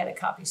couldn't get a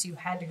copy, so you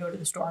had to go to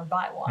the store and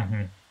buy one.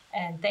 Mm-hmm.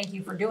 And thank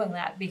you for doing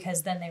that,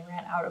 because then they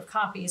ran out of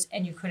copies,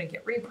 and you couldn't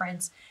get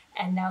reprints,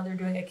 and now they're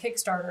doing a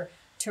Kickstarter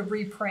to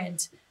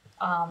reprint.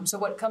 So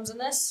what comes in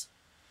this?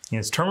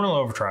 It's Terminal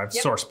Overdrive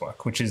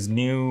Sourcebook, which is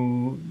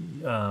new...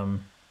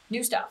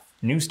 new stuff.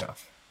 New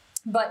stuff.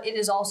 But it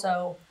is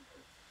also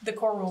the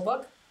core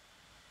rulebook.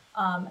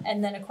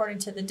 And then according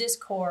to the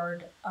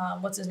Discord,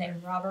 what's his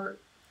name? Robert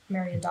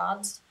Marion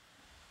Dodds.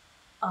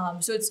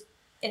 So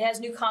it has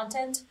new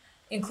content,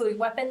 including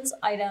weapons,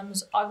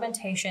 items,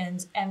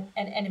 augmentations, and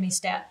enemy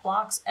stat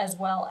blocks, as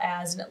well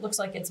as, and it looks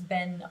like it's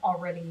been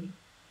already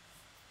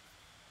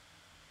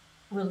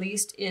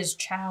released, is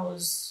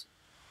Chow's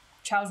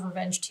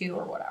Revenge 2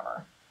 or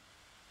whatever.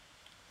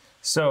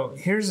 So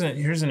here's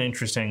an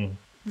interesting...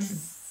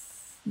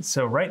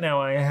 So right now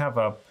I have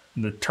up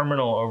the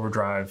Terminal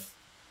Overdrive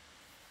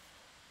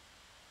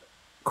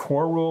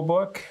core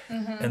rulebook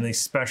and the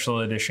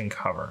special edition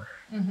cover.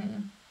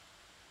 And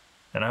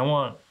I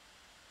want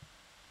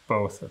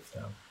both of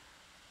them.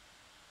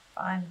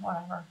 Fine,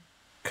 whatever.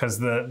 Because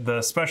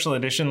the special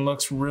edition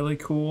looks really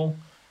cool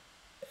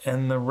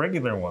and the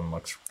regular one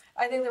looks...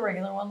 I think the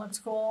regular one looks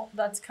cool.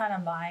 That's kind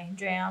of my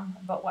jam,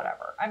 but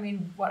whatever. I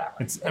mean, whatever.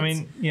 I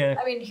mean,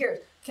 here,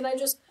 can I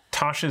just...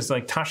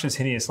 Tasha's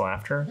Hideous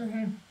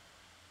Laughter.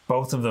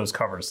 Both of those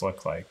covers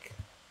look like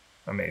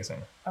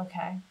amazing.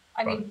 Okay.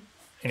 Anyway.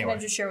 Can I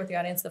just share with the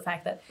audience the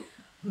fact that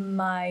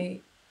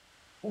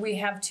we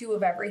have 2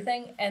 of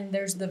everything, and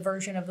there's the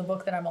version of the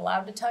book that I'm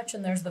allowed to touch,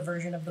 and there's the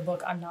version of the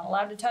book I'm not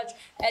allowed to touch.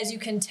 As you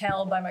can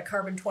tell by my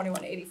Carbon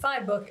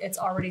 2185 book, it's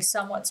already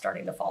somewhat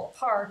starting to fall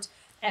apart,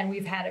 and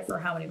we've had it for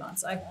how many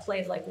months? I've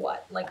played like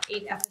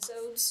 8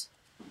 episodes,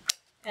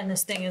 and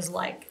this thing is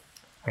like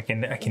I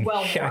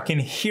can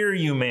hear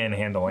you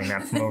manhandling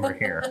that from over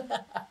here.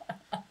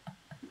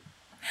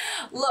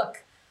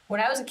 Look. When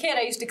I was a kid,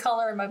 I used to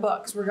color in my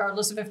books,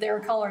 regardless of if they were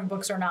coloring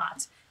books or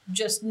not.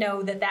 Just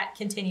know that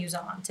continues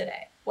on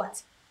today.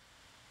 What?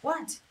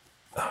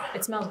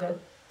 It smells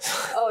good.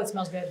 Oh, it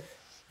smells good.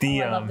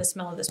 I love the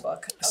smell of this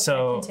book. Okay,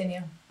 so,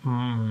 continue.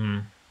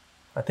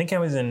 I think I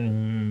was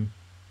in...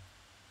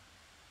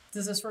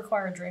 Does this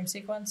require a dream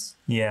sequence?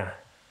 Yeah.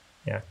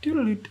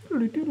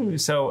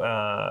 So,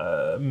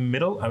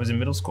 I was in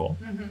middle school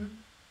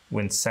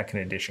when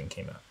 2nd edition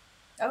came out.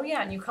 Oh,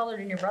 yeah, and you colored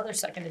in your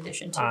brother's 2nd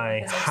edition, too.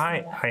 I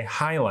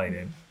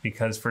highlighted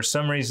because for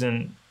some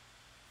reason,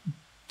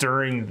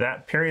 during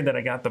that period that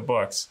I got the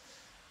books,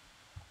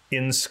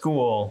 in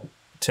school,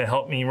 to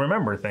help me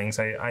remember things,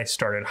 I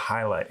started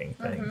highlighting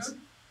things.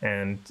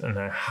 And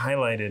I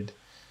highlighted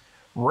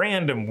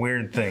random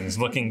weird things.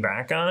 Looking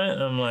back on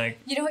it, I'm like...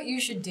 You know what you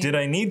should do? Did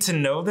I need to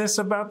know this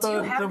about the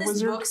wizard? Do you have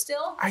this book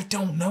still? I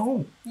don't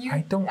know.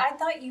 I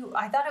thought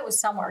it was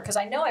somewhere, because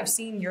I know I've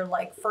seen your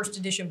 1st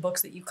edition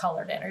books that you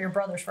colored in, or your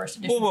brother's 1st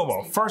edition.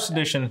 Whoa. 1st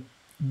edition,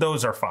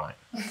 those are fine.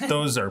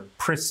 Those are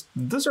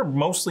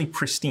mostly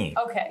pristine.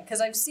 Okay, because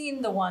I've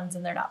seen the ones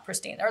and they're not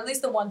pristine, or at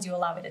least the ones you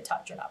allow me to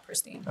touch are not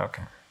pristine.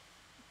 Okay.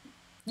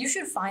 You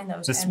should find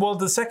those. The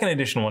 2nd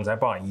edition ones I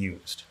bought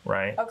used,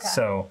 right? Okay.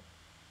 So...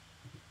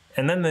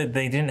 And then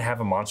they didn't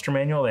have a monster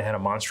manual. They had a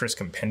monstrous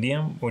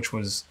compendium, which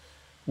was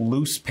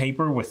loose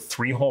paper with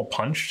 3-hole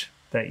punched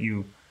that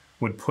you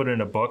would put in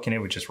a book and it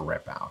would just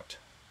rip out.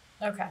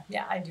 Okay,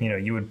 yeah, I do.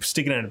 You would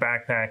stick it in a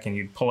backpack and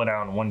you'd pull it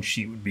out and one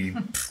sheet would be...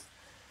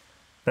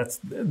 That's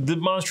the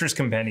monstrous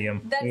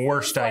compendium.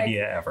 Worst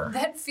idea ever.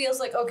 That feels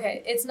like,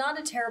 okay, it's not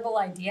a terrible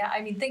idea.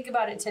 I mean, think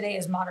about it today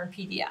as modern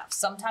PDFs.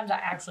 Sometimes I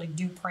actually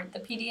do print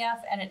the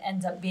PDF and it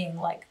ends up being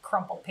like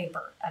crumpled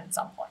paper at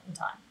some point in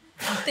time.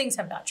 And things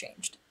have not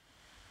changed.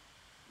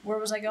 Where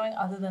was I going?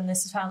 Other than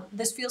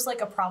this feels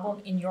like a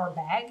problem in your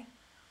bag,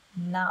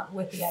 not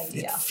with the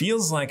idea. It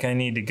feels like I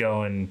need to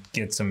go and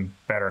get some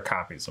better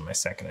copies of my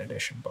 2nd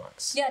edition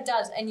books. Yeah, it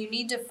does. And you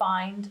need to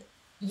find,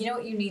 you know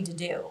what you need to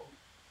do?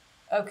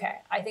 Okay,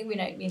 I think we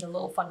need a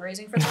little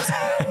fundraising for this,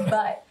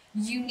 but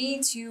you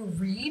need to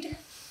read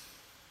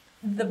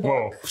the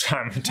book. Whoa,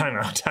 time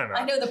out.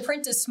 I know the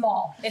print is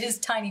small. It is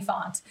tiny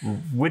font.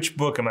 Which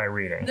book am I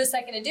reading? The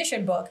 2nd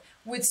edition book,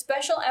 with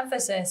special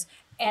emphasis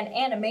and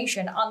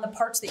animation on the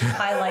parts that you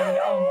highlighted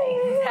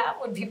only. That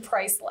would be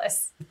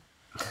priceless.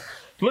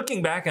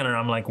 Looking back on it,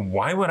 I'm like,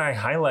 why would I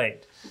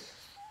highlight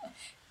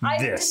I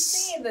need to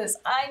see this.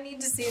 I need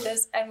to see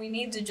this, and we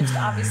need to just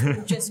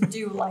obviously just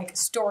do like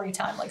story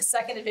time, like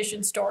 2nd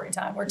edition story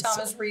time, where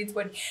Thomas reads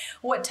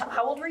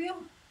how old were you?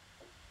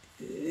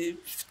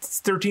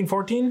 13,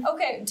 14.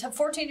 Okay,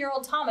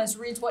 14-year-old Thomas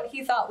reads what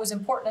he thought was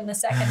important in the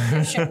 2nd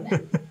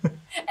edition.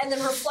 And then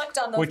reflect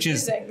on those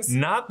musings. Which is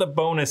not the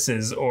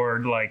bonuses or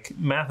like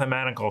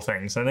mathematical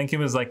things. I think it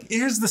was like,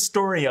 here's the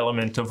story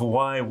element of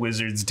why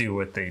wizards do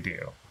what they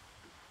do.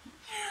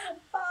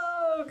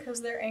 Oh,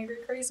 Because they're angry,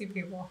 crazy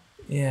people.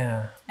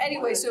 Yeah.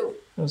 Anyway, so...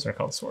 Those are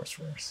called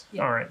sorcerers.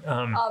 Yeah. All right.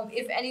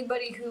 If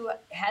anybody who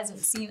hasn't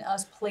seen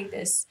us play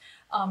this,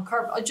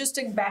 just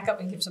to back up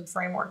and give some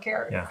framework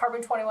here,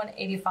 Carbron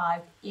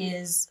 2185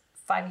 is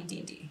 5e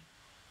D&D.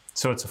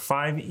 So it's a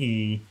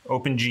 5e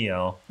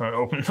OpenGL, or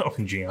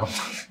OpenGL,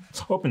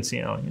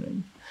 OpenCL, you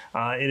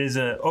know. It is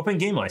an open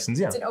game license,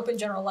 yeah. It's an open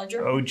general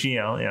ledger.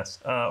 OGL, yes.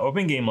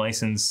 Open game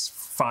license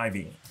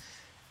 5e.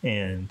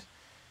 And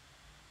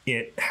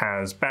it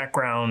has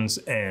backgrounds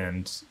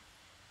and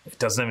it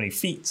doesn't have any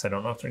feats. I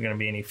don't know if there are going to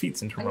be any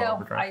feats in Terminal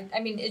Overdrive. I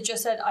mean, it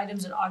just said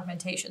items and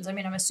augmentations. I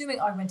mean, I'm assuming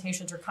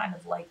augmentations are kind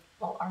of like,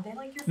 well, are they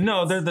like your feats?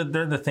 No, they're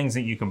the things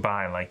that you can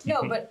buy.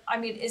 But I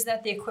mean, is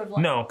that the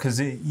equivalent? No, because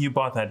you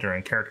bought that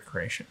during character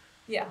creation.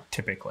 Yeah.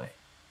 Typically.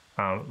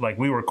 Like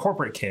we were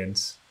corporate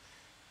kids,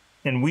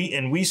 and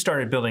we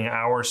started building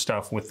our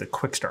stuff with the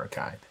Quick Start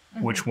Guide,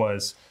 which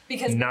was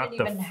because not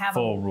the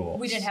full rules.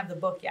 We didn't have the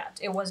book yet.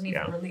 It wasn't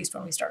even released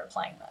when we started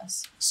playing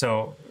this.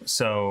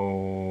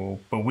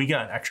 But we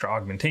got extra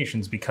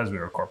augmentations because we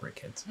were corporate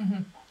kids.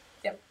 Mm-hmm.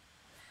 Yep.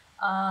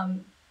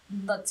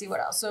 Let's see what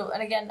else. So,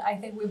 and again, I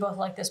think we both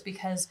like this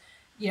because,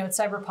 you know, it's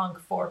cyberpunk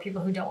for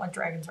people who don't want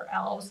dragons or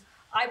elves.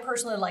 I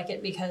personally like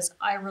it because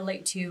I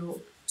relate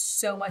to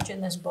so much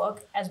in this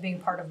book as being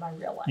part of my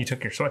real life. You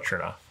took your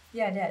sweatshirt off.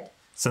 Yeah, I did.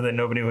 So that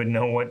nobody would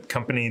know what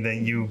company that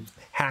you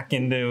hack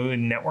into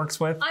networks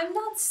with? I'm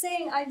not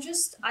saying, I'm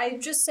just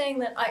saying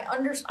that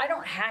I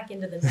don't hack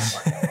into the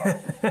network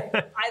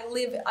at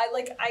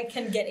work. I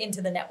can get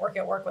into the network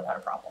at work without a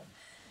problem.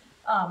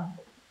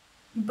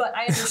 But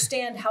I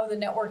understand how the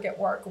network at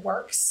work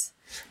works.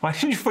 Why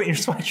didn't you put your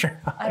sweatshirt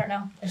on? I don't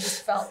know. I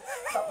just felt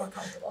more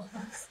comfortable.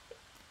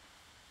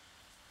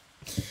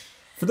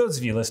 For those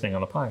of you listening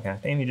on the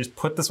podcast, Amy just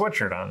put the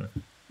sweatshirt on.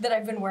 That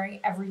I've been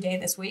wearing every day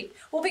this week.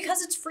 Well,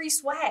 because it's free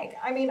swag.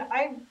 I mean,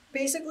 I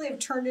basically have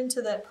turned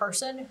into that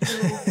person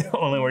who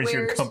only wears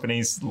your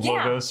company's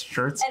logos,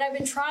 shirts. And I've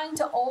been trying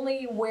to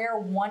only wear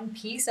one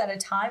piece at a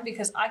time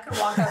because I could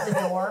walk out the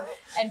door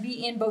and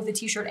be in both a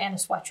t-shirt and a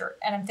sweatshirt.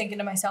 And I'm thinking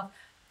to myself,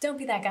 don't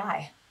be that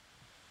guy.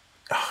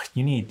 Oh,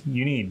 you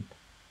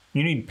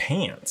need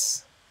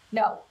pants.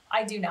 No,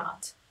 I do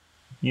not.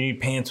 You need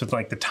pants with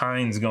like the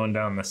tines going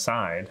down the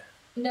side.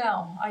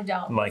 No, I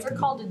don't. Those are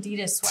called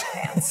Adidas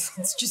sweatpants.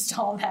 It's just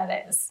all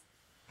that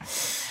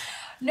is.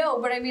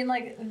 No, but I mean,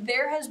 like,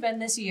 there has been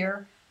this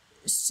year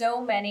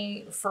so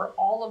many, for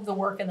all of the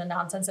work and the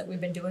nonsense that we've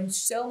been doing,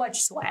 so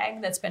much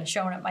swag that's been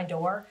shown at my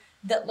door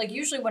that, like,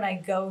 usually when I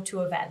go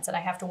to events and I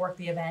have to work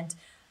the event,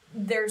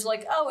 there's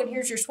like, oh, and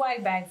here's your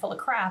swag bag full of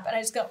crap. And I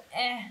just go,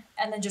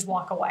 and then just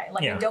walk away.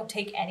 Like, I don't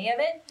take any of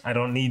it. I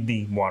don't need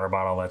the water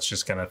bottle that's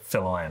just going to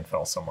fill a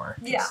landfill somewhere.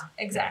 Yeah,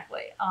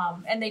 exactly.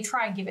 And they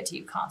try and give it to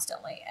you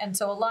constantly. And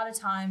so a lot of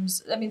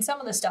times, I mean, some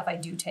of the stuff I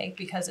do take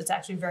because it's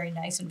actually very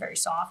nice and very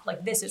soft.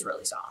 Like, this is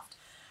really soft.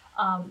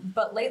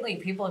 But lately,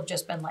 people have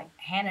just been, like,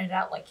 handing it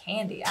out like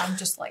candy. I'm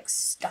just like,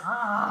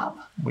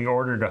 stop. We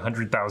ordered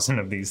 100,000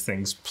 of these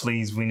things.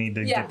 Please, we need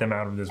to get them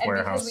out of this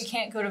warehouse. And because we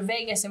can't go to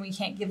Vegas and we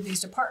can't give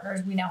these to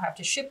partners, we now have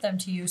to ship them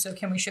to you. So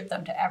can we ship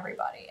them to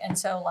everybody? And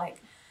so,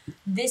 like,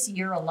 this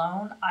year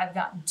alone, I've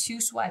gotten 2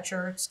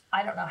 sweatshirts.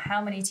 I don't know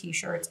how many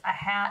T-shirts, a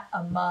hat,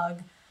 a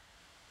mug,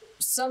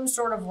 some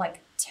sort of,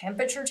 like,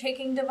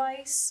 temperature-taking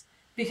device.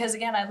 Because,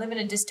 again, I live in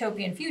a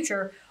dystopian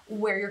future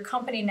where your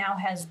company now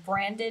has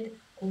branded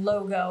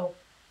logo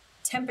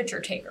temperature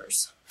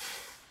takers.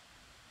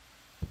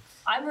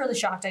 I'm really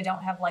shocked I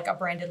don't have like a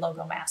branded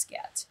logo mask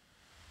yet.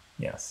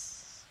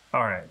 Yes.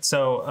 All right.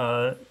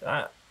 So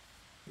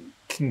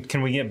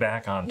can we get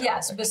back on topic?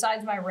 Yes,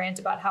 besides my rant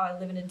about how I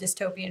live in a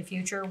dystopian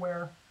future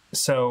where...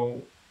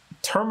 So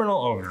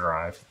Terminal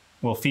Overdrive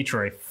will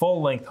feature a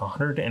full-length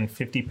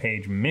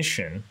 150-page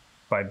mission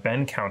by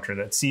Ben Counter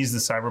that sees the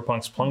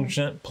cyberpunks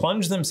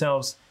plunge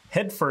themselves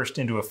headfirst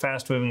into a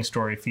fast-moving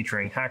story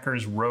featuring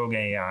hackers, rogue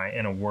AI,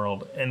 and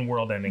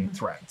world-ending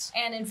threats.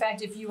 And in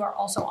fact, if you are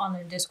also on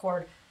their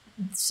Discord,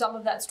 some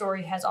of that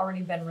story has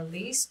already been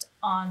released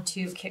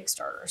onto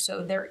Kickstarter.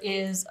 So there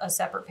is a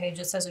separate page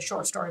that says a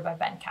short story by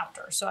Ben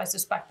Counter. So I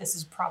suspect this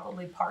is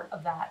probably part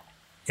of that.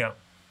 Yeah.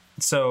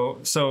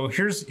 So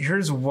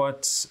here's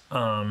what's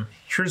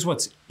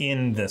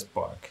in this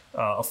book.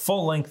 A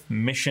full-length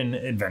mission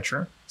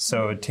adventure.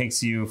 So it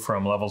takes you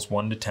from levels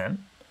 1 to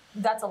 10.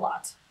 That's a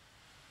lot.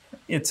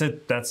 It's a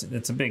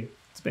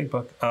big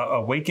book.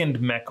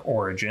 Awakened Mech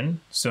Origin.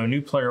 So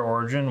new player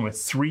origin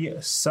with 3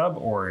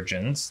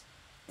 sub-origins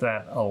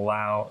that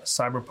allow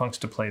cyberpunks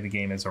to play the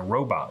game as a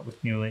robot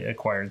with newly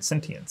acquired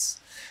sentience.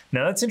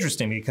 Now that's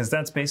interesting because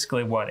that's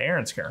basically what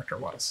Aaron's character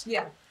was.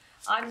 Yeah.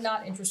 I'm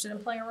not interested in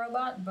playing a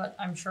robot, but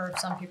I'm sure if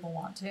some people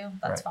want to,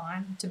 that's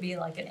fine, to be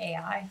like an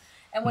AI.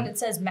 And when it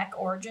says mech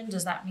origin,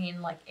 does that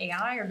mean like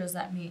AI or does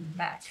that mean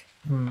mech?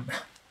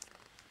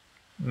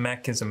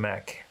 Mech is a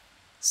mech.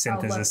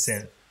 Synth is a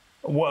synth.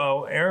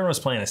 Well, Aaron was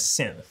playing a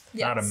synth,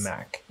 not a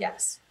mech.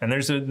 Yes. And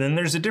there's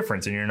a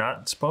difference, and you're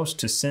not supposed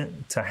to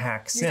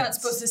hack synths. You're not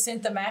supposed to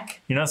synth the mech?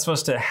 You're not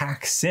supposed to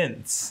hack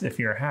synths if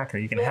you're a hacker.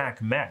 You can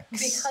hack mechs.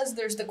 Because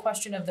there's the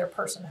question of their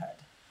personhood.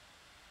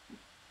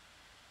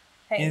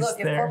 Hey, look,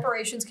 if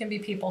corporations can be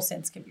people,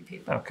 sins can be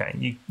people.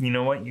 Okay. You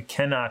know what? You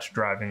cannot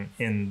drive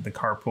in the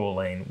carpool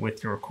lane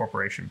with your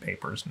corporation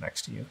papers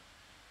next to you.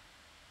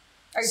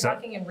 Are you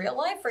talking in real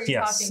life, or are you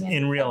talking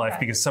in real life,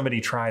 because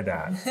somebody tried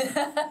that.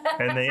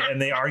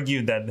 and they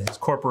argued that his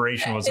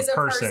corporation was a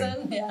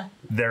person. Yeah.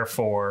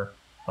 Therefore,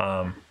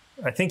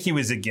 I think he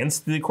was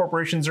against the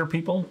corporations or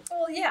people.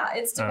 Well, yeah,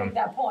 it's to make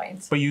that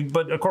point.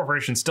 But a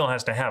corporation still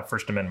has to have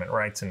First Amendment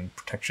rights and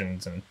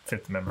protections and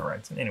Fifth Amendment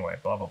rights. And anyway,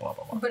 blah, blah, blah,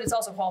 blah, blah. But it's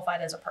also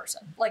qualified as a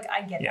person. Like,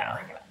 I get that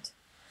argument.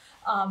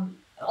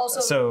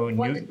 Also,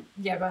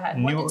 go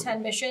ahead. 1 to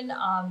 10 mission.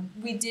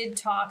 We did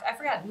talk, I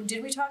forgot,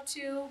 did we talk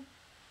to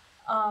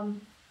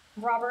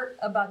Robert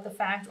about the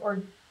fact,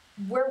 or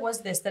where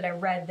was this that I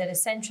read that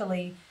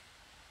essentially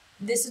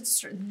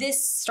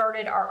this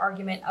started our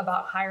argument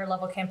about higher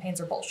level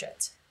campaigns are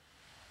bullshit.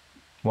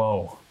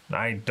 Whoa,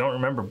 I don't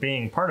remember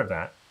being part of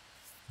that.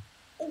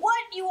 What?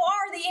 You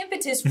are the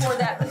impetus for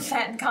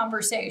that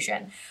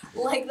conversation.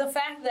 Like the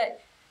fact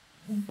that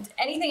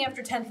anything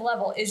after 10th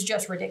level is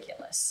just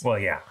ridiculous. Well,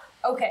 yeah.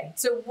 Okay,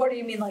 so what do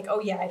you mean like,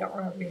 oh yeah, I don't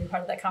remember being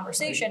part of that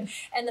conversation.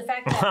 And the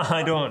fact that...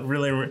 I don't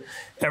really...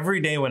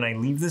 Every day when I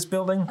leave this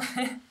building...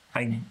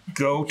 I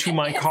go to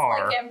my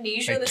car, like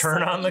amnesia, I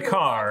turn on the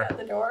car,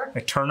 the door. I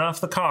turn off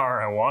the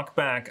car, I walk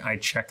back, I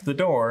check the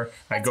door,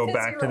 I go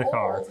back to the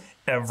car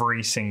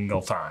every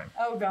single time.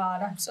 Oh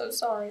God, I'm so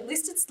sorry. At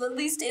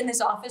least in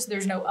this office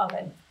there's no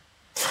oven.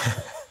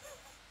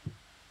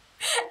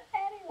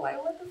 Anyway,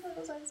 what the fuck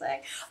was I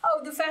saying?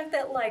 Oh, the fact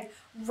that like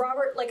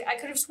Robert, like I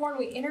could have sworn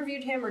we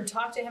interviewed him or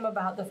talked to him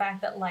about the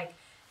fact that like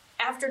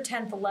after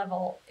 10th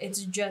level,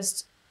 it's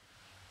just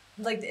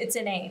like it's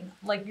inane.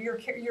 Like your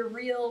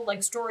real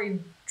like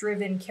story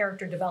driven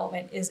character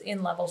development is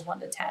in levels 1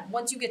 to 10.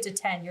 Once you get to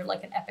 10, you're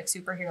like an epic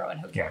superhero, and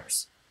who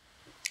cares?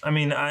 I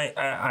mean,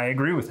 I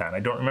agree with that.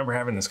 I don't remember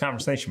having this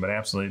conversation, but I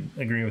absolutely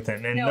agree with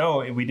it. And no,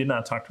 we did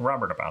not talk to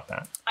Robert about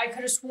that. I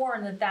could have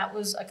sworn that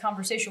was a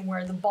conversation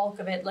where the bulk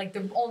of it, like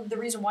the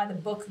reason why the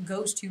book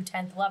goes to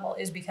 10th level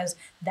is because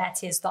that's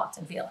his thoughts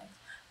and feelings.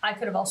 I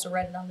could have also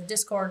read it on the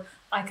Discord.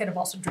 I could have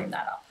also dreamed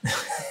that up.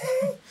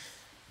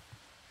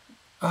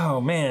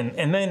 Oh man,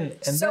 and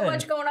then so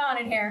much going on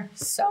in here.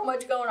 So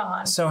much going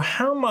on. So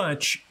how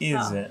much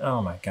is it?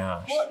 Oh my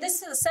gosh. Well,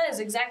 this says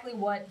exactly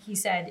what he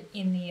said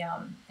in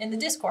the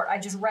Discord. I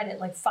just read it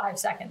like 5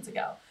 seconds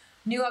ago.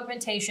 New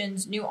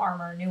augmentations, new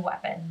armor, new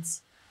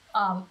weapons.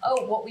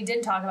 What we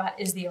didn't talk about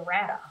is the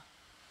errata.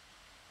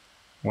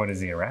 What is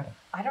the errata?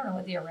 I don't know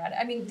what the errata.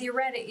 I mean, the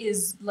errata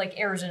is like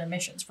errors and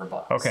omissions for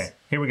books. Okay,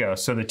 here we go.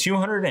 So the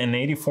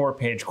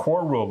 284-page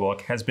core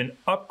rulebook has been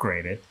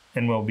upgraded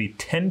and will be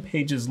 10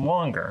 pages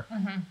longer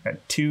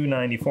at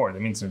 294.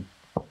 That means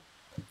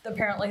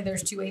apparently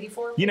there's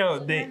 284. You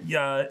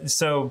know,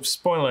 so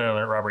spoiler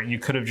alert, Robert, you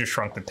could have just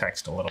shrunk the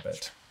text a little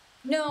bit.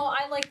 No,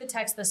 I like the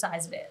text the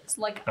size it is.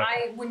 Like okay.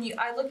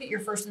 I look at your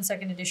first and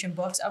second edition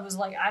books, I was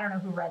like, I don't know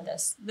who read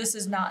this. This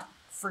is not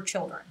for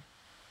children.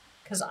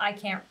 Because I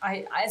can't,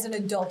 as an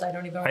adult, I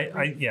don't even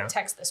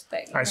text this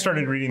big. I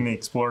started reading the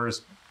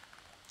Explorer's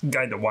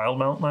Guide to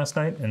Wildmount last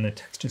night, and the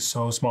text is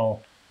so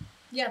small.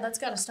 Yeah, that's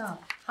got to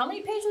stop. How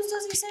many pages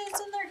does he say it's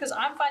in there? Because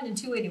I'm finding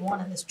 281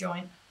 in this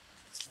joint.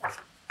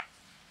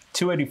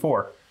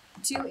 284.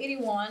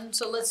 281,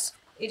 so let's,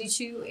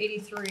 82,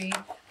 83.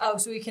 Oh,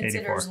 so he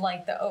considers 84.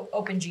 Like the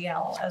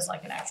OpenGL as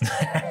like an actual...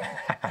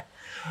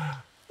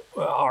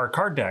 Our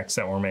card decks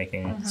that we're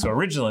making. So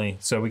originally,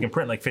 we can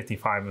print like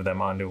 55 of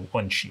them onto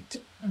one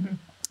sheet.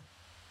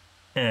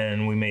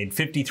 And we made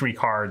 53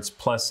 cards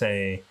plus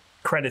a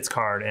credits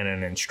card and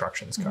an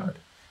instructions card.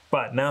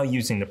 But now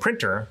using the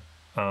printer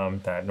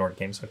that Nordic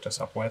Games hooked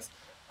us up with,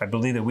 I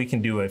believe that we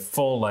can do a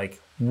full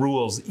like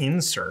rules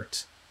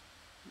insert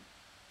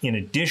in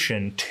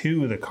addition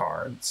to the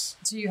cards.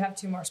 So you have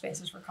 2 more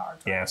spaces for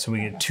cards. Right? Yeah, so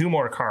we get 2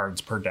 more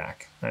cards per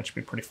deck. That should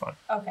be pretty fun.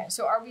 Okay,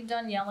 so are we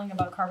done yelling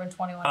about Carbon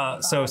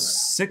 21? So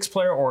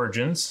 6-player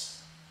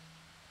Origins.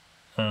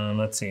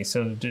 Let's see.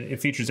 So it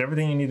features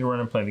everything you need to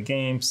run and play the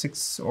game.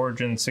 6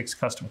 Origins, 6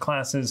 custom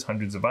classes,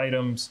 hundreds of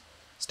items,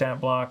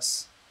 stat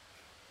blocks.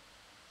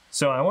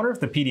 So I wonder if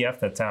the PDF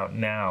that's out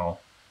now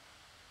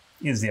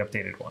is the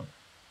updated one.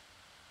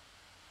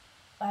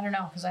 I don't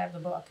know, because I have the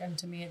book, and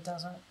to me it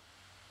doesn't.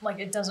 Like,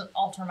 it doesn't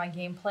alter my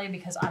gameplay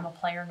because I'm a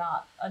player,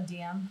 not a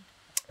DM.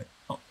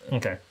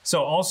 Okay.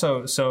 So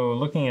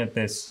looking at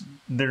this,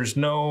 there's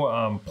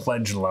no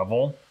pledge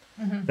level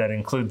that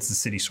includes the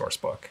City Source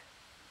book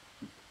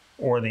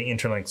or the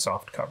Interlink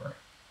soft cover.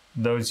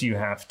 Those you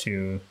have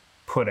to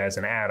put as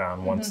an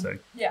add-on once the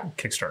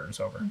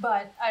Kickstarter's over.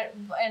 But,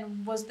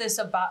 and was this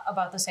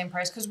about the same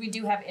price? Because we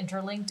do have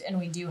Interlinked and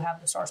we do have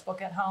the source book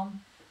at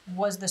home.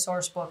 Was the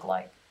source book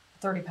like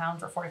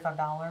 £30 or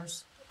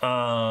 $45?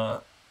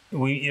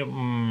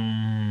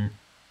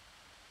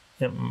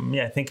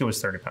 I think it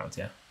was £30.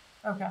 Yeah.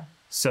 Okay.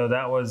 So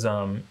that was,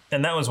 and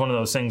that was one of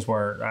those things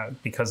where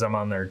because I'm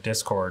on their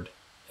Discord,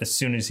 as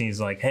soon as he's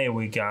like, "Hey,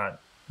 we got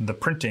the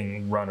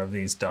printing run of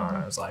these done,"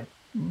 I was like,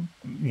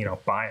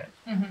 buy it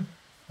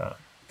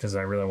because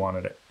I really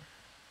wanted it.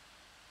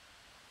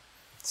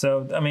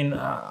 So, I mean,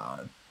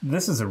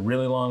 this is a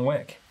really long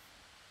wick.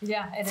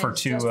 Yeah, it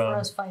is just for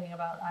us fighting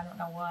about I don't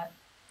know what.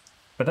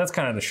 But that's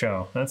kind of the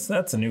show.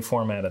 That's a new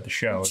format of the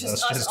show.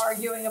 Just us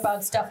arguing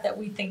about stuff that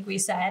we think we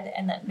said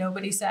and that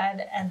nobody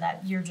said, and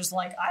that you're just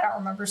like, I don't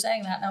remember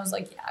saying that. And I was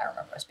like, yeah, I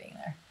remember us being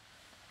there.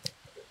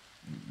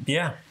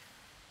 Yeah.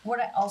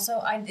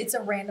 It's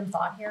a random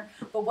thought here,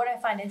 but what I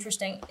find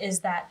interesting is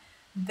that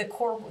the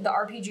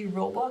RPG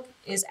rulebook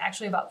is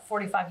actually about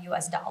 $45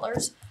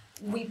 US.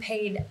 We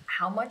paid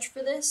how much for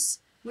this?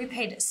 We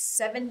paid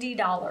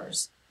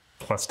 $70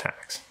 plus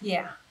tax.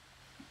 Yeah.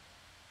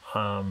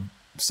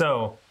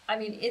 So. I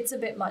mean, it's a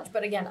bit much,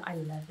 but again, I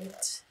love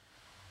it.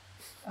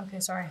 Okay,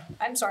 sorry.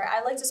 I'm sorry.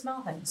 I like to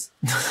smell things.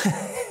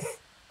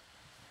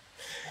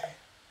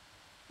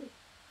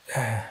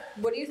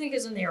 What do you think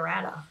is in the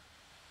errata?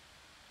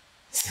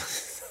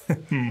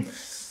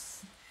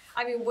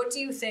 I mean, what do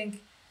you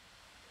think?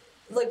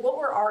 Like, what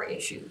were our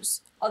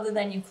issues other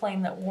than you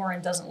claim that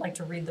Warren doesn't like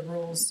to read the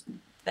rules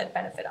that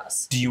benefit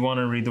us? Do you want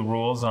to read the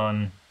rules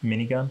on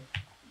minigun?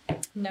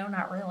 No,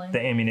 not really.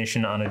 The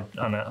ammunition on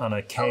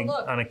a keg. Oh,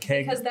 look, on a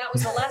keg. Because that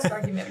was the last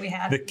argument we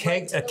had. A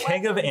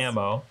keg of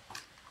ammo.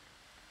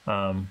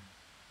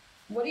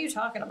 What are you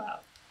talking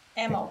about?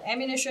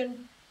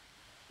 Ammunition,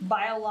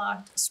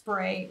 bio-locked,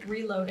 spray,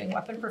 reloading,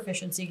 weapon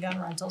proficiency,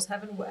 gun rentals,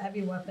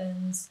 heavy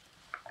weapons,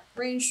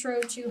 range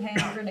throw,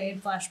 two-hand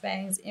grenade,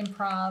 flashbangs,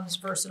 improvs,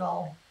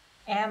 versatile,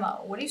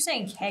 ammo. What are you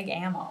saying, keg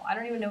ammo? I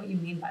don't even know what you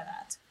mean by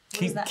that.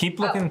 Keep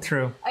looking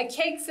through. A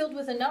keg filled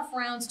with enough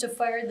rounds to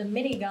fire the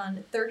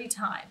minigun 30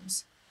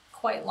 times.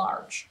 Quite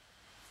large.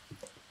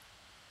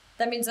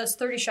 That means that's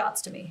 30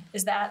 shots to me.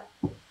 Is that?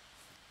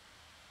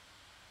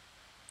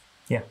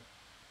 Yeah.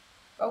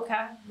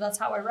 Okay, that's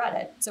how I read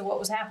it. So what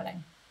was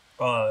happening?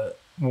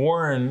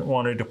 Warren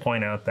wanted to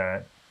point out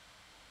that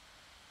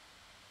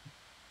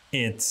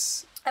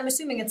I'm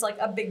assuming it's like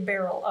a big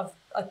barrel of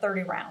a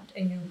 30 round,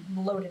 and you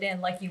load it in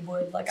like you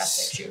would like a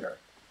 6-shooter.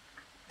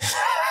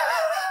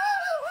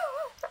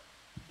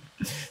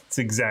 It's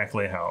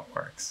exactly how it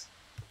works.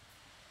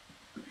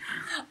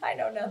 I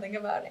know nothing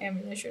about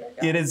ammunition.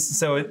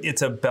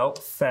 It's a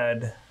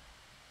belt-fed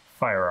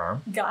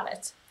firearm. Got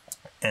it.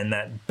 And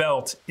that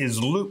belt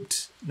is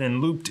looped and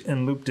looped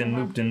and looped and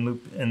looped and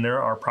looped, and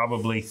there are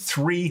probably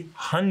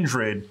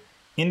 300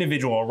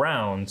 individual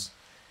rounds,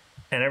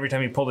 and every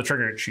time you pull the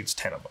trigger, it shoots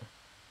 10 of them.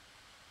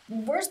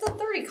 Where's the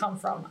 30 come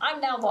from?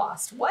 I'm now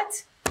lost.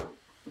 What?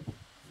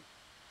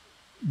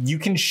 You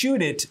can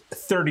shoot it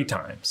 30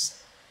 times.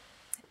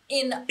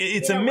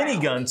 It's a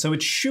minigun, so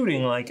it's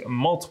shooting like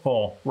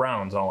multiple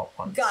rounds all at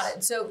once. Got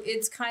it. So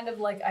it's kind of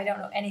like, I don't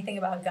know anything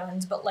about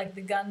guns, but like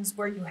the guns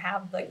where you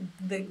have like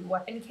the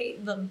weapon case,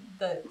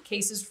 the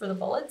cases for the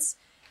bullets,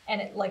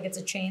 and it's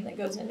a chain that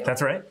goes into it.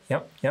 That's right.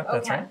 Yep. Okay.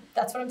 That's right.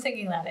 That's what I'm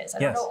thinking that is. I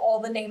don't know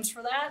all the names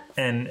for that.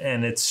 And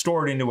it's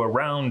stored into a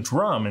round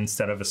drum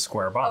instead of a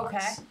square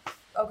box.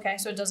 Okay.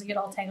 So it doesn't get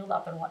all tangled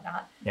up and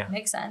whatnot. Yeah.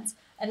 Makes sense.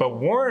 But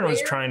Warren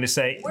was trying to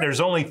say there's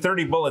only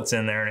 30 bullets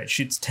in there and it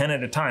shoots 10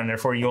 at a time.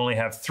 Therefore, you only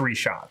have 3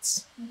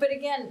 shots. But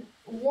again,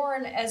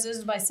 Warren, as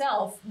is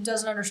myself,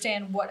 doesn't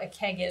understand what a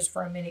keg is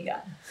for a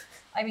minigun.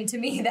 I mean, to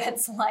me,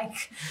 that's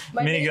like...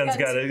 Minigun's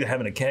got to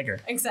have a kegger.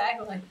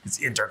 Exactly. It's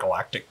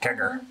intergalactic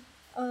kegger.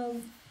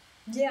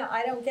 Yeah,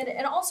 I don't get it.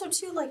 And also,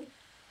 too, like,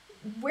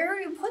 where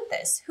do you put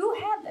this? Who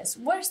had this?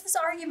 What's this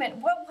argument?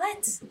 What?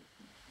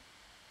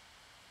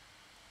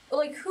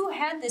 Like, who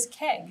had this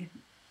keg?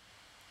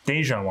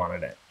 Deja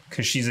wanted it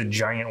because she's a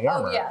giant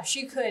warmer. Oh, yeah,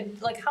 she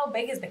could. Like, how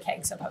big is the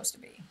keg supposed to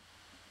be?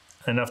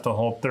 Enough to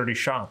hold 30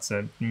 shots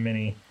at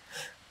mini.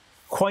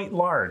 Quite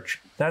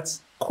large.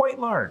 That's quite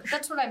large.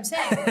 That's what I'm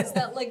saying. Is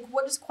that, like,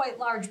 what does quite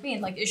large mean?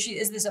 Like,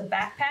 is this a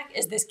backpack?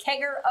 Is this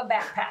kegger a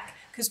backpack?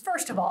 Because,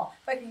 first of all,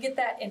 if I could get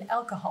that in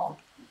alcohol,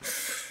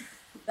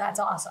 that's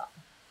awesome.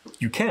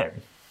 You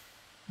can.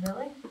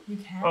 Really? You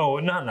can? Oh,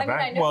 not in a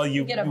backpack. Well,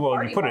 you get a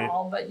party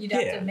ball, but you'd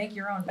have to make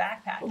your own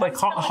backpack. Like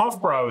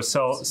Hofbrau was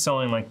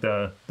selling like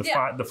the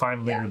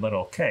 5-liter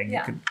little keg.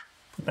 You could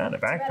put that in a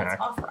backpack.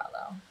 It's Hofbrau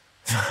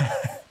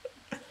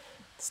though.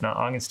 It's not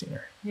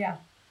Augustiner. Yeah.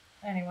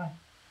 Anyway,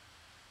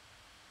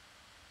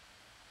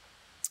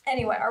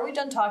 are we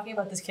done talking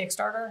about this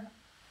Kickstarter?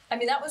 I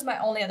mean, that was my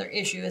only other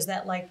issue is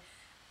that like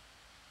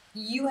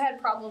you had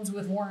problems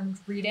with Warren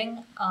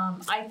reading.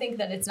 I think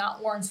that it's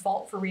not Warren's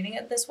fault for reading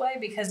it this way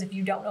because if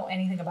you don't know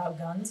anything about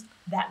guns,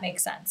 that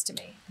makes sense to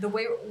me. The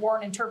way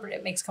Warren interpreted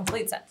it makes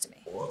complete sense to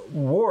me.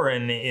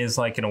 Warren is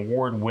like an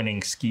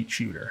award-winning skeet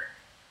shooter.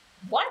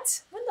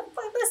 What? What the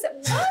fuck is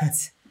it?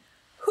 What?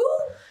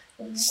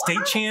 Who?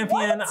 State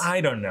champion? What?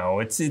 I don't know.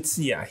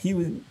 He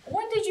was.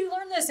 When did you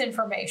learn this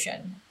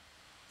information?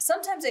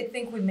 Sometimes I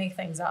think we make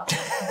things up.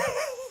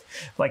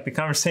 Like the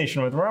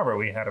conversation with Robert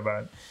we had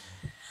about.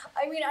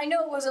 I mean, I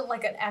know it wasn't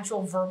like an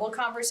actual verbal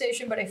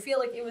conversation, but I feel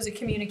like it was a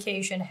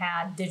communication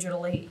had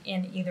digitally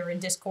in either in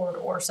Discord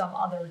or some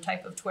other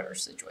type of Twitter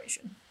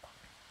situation.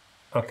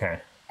 Okay.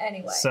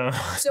 Anyway. So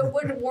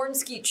what did Warren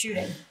skeet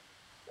shooting?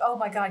 Oh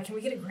my God, can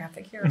we get a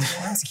graphic here of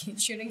Warren skeet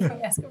shooting? Can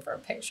we ask him for a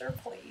picture,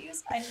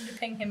 please? I need to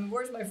ping him.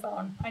 Where's my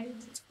phone? I need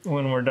to...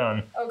 When we're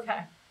done.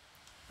 Okay.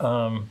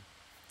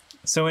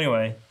 So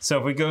anyway, so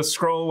if we go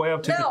scroll way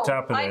up to the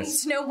top of this. I need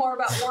to know more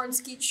about Warren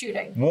skeet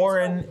shooting.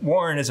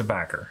 Warren is a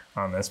backer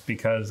on this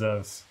because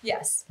of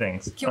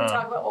things. Can we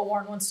talk about what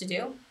Warren wants to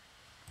do?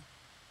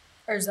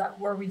 Or is that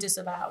where we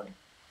disavowed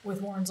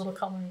with Warren's little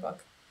coloring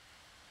book?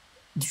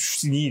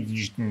 Okay.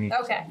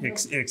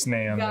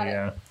 Ixnay on Got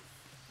the... it.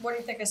 What do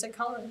you think I said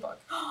coloring book?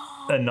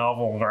 A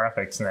novel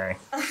graphics nay.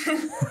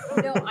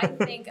 No, I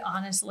think,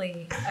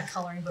 honestly, a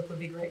coloring book would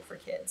be great for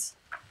kids.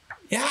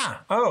 Yeah.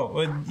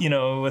 Oh, you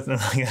know, with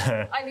like look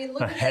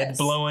a at head this.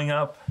 blowing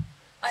up.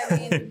 I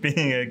mean...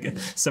 being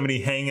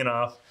somebody hanging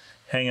off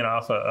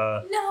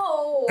a...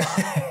 No!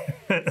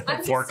 I'm just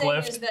saying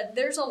forklift. is that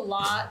there's a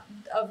lot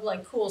of,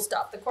 like, cool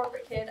stuff. The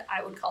corporate kid,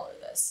 I would color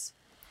this.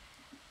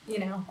 You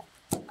know?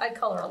 I'd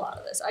color a lot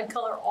of this. I'd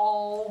color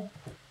all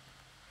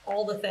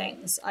the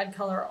things. I'd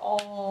color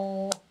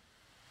all...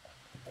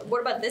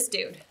 What about this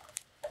dude?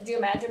 Could you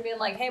imagine being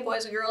like, hey,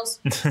 boys and girls,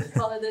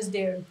 color this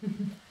dude?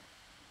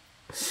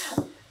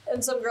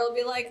 And some girl would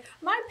be like,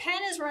 my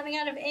pen is running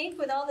out of ink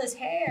with all this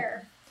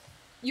hair.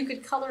 You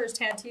could color his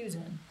tattoos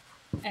in.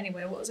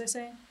 Anyway, what was I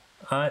saying?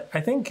 I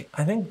think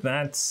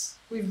that's...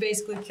 We've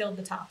basically killed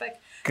the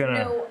topic.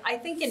 No, I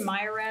think in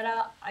my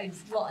errata, and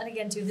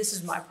again, too, this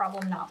is my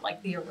problem, not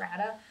like the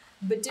errata,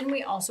 but didn't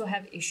we also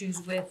have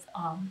issues with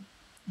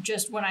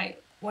just when I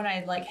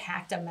like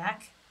hacked a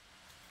mech?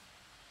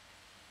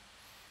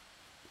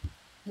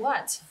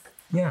 What?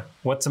 Yeah.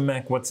 What's a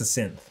mech? What's a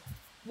synth?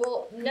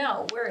 Well,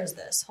 no. Where is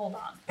this? Hold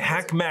on.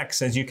 Hack mech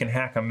says you can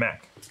hack a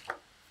mech.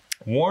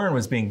 Warren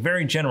was being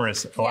very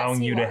generous,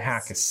 allowing you to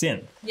hack a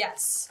synth.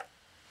 Yes.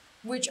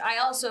 Which I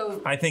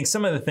also... I think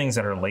some of the things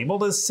that are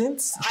labeled as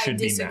synths should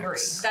be mechs. I disagree.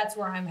 That's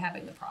where I'm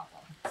having the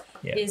problem.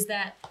 Yeah. Is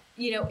that,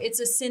 you know, it's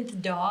a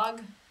synth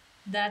dog.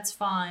 That's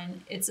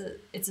fine. It's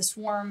a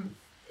swarm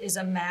is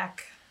a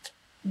mech.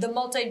 The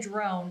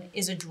multi-drone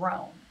is a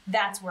drone.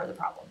 That's where the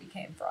problem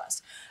became for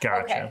us.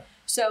 Gotcha. Okay,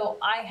 so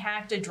I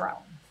hacked a drone.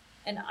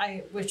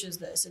 Which is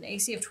this, an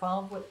AC of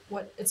 12?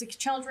 What? It's a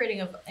challenge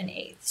rating of an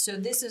 8th. So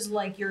this is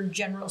like your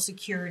general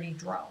security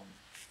drone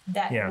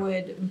that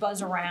would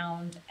buzz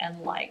around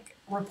and like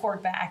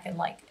report back and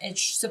like it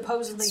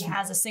supposedly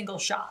has a single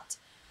shot.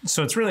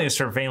 So it's really a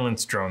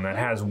surveillance drone that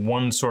has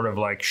one sort of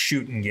like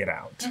shoot and get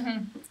out.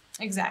 Mm-hmm.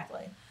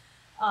 Exactly.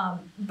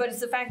 But it's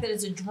the fact that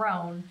it's a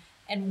drone,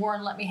 and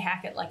Warren let me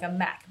hack it like a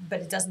mech,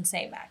 but it doesn't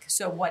say mech.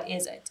 So what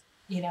is it?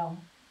 You know,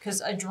 because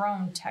a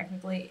drone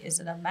technically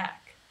isn't a mech.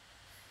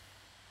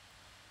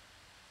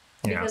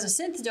 Because a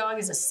synth dog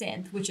is a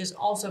synth, which is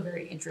also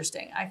very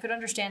interesting. I could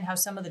understand how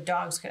some of the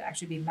dogs could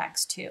actually be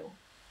mechs too.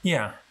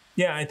 Yeah.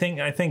 Yeah, I think.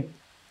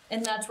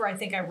 And that's where I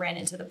think I ran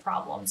into the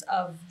problems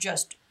of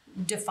just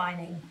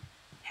defining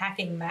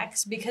hacking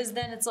mechs, because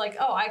then it's like,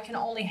 oh, I can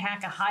only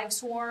hack a hive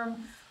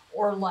swarm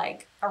or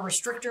like a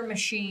restrictor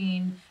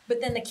machine,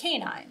 but then the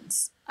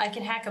canines, I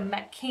can hack a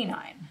mech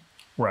canine.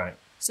 Right.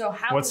 So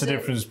what's the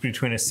difference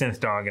between a synth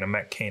dog and a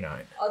mech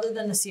canine? Other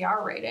than the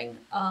CR rating,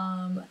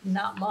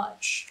 not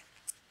much.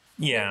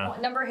 Yeah.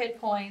 Number of hit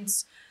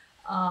points,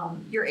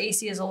 your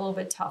AC is a little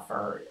bit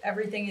tougher.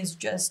 Everything is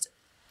just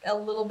a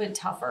little bit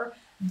tougher.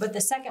 But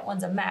the second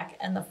one's a mech,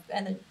 and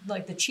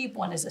the cheap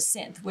one is a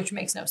synth, which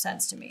makes no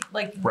sense to me.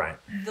 Like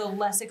the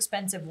less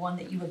expensive one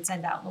that you would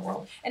send out in the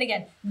world. And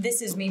again,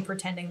 this is me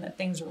pretending that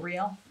things are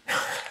real.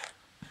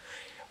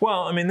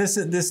 Well, I mean, this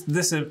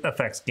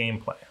affects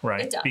gameplay,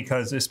 right? It does.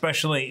 Because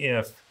especially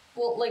if...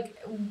 Well,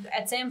 like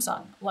at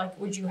Samsung, like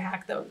would you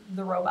hack the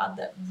robot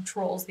that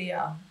patrols the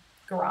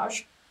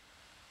garage?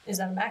 Is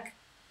that a mech?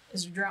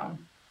 Is it a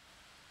drone?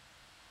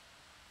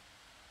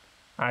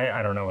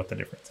 I don't know what the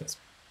difference is.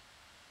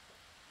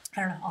 I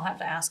don't know. I'll have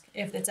to ask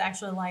if it's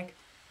actually like...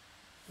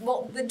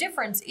 Well, the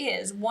difference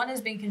is one is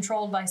being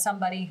controlled by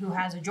somebody who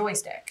has a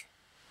joystick.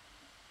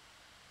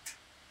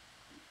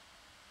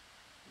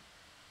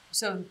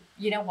 So,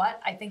 you know what?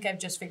 I think I've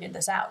just figured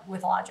this out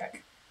with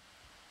logic.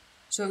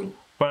 So...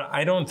 But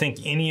I don't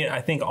think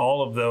I think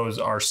all of those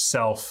are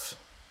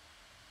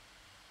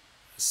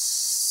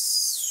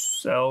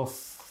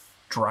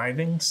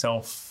self-driving,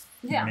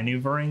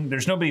 self-maneuvering.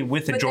 There's nobody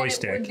with a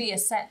joystick.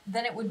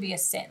 Then it would be a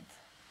synth.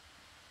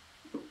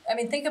 I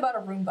mean, think about a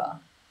Roomba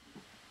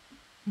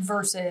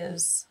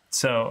versus...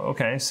 So a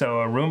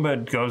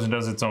Roomba goes and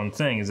does its own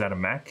thing. Is that a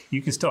mech?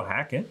 You can still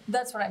hack it.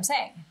 That's what I'm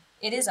saying.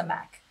 It is a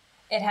mech.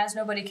 It has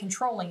nobody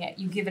controlling it.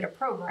 You give it a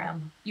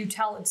program, you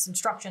tell its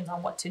instructions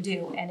on what to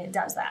do, and it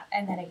does that.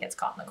 And then it gets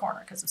caught in the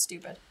corner because it's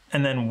stupid.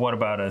 And then what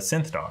about a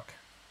synth dog?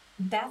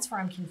 That's where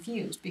I'm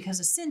confused, because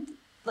a synth,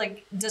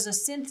 like, does a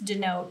synth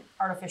denote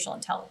artificial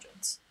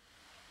intelligence?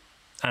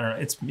 I don't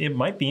know. It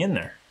might be in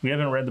there. We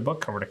haven't read the book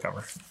cover to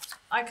cover.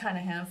 I kind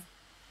of have.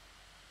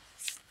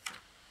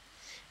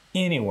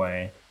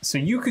 Anyway, so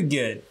you could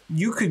get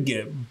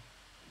the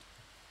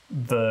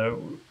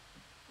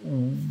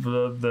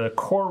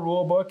core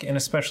rule book in a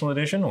special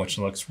edition, which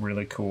looks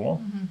really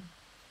cool. Mm-hmm.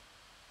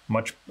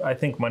 I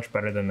think much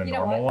better than the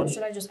normal one.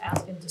 Should I just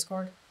ask in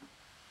Discord?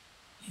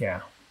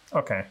 Yeah.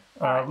 Okay.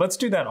 Let's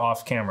do that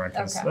off camera.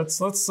 Okay.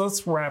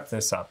 Let's wrap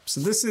this up.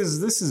 So this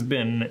has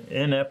been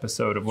an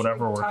episode of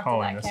whatever we're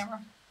calling this.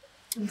 Camera?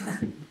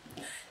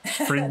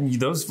 For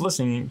those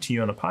listening to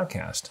you on the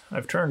podcast,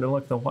 I've turned to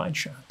look at the wide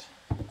shot.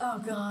 Oh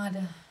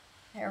God.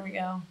 There we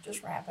go.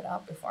 Just wrap it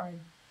up before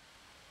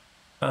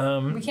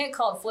we can't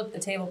call it flip the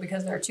table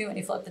because there are too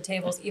many flip the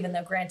tables, even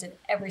though granted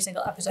every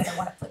single episode I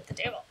want to flip the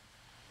table.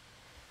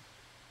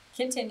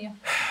 Continue.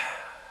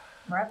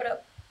 Wrap it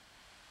up.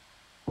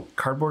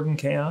 Cardboard and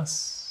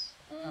Chaos.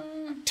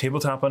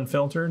 Tabletop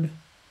Unfiltered.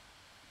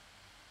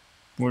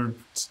 We're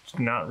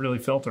not really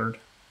filtered.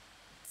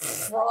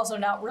 We're also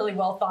not really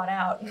well thought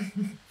out.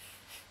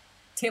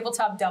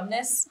 Tabletop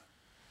Dumbness.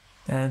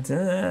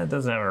 That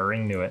doesn't have a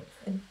ring to it.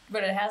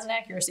 But it has an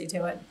accuracy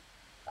to it.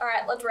 All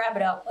right, let's wrap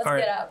it up. Let's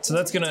get out. So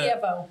that's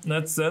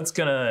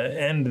gonna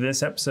end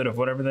this episode of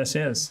whatever this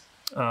is.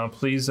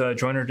 Please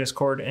join our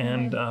Discord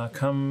and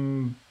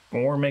come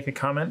or make a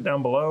comment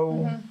down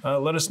below.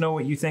 Let us know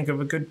what you think of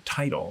a good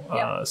title.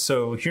 Yep.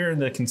 So here are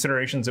the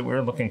considerations that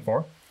we're looking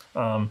for.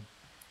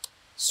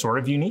 Sort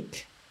of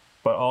unique,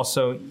 but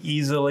also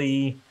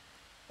easily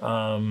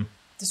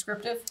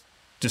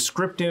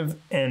descriptive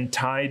and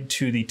tied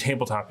to the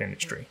tabletop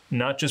industry.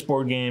 Not just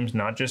board games,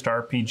 not just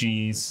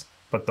RPGs,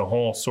 but the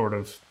whole sort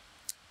of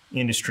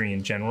industry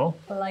in general.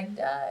 Like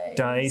dice.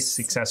 Dice,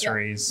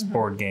 accessories,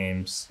 board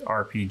games,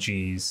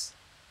 RPGs.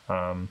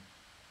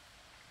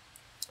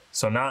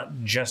 So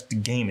not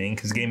just gaming,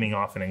 because gaming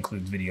often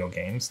includes video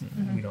games,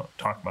 and we don't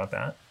talk about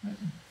that.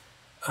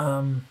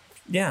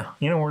 Yeah,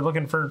 we're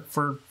looking for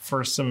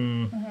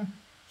some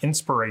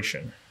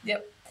inspiration.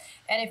 Yep.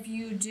 And if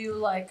you do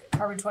like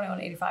Carbron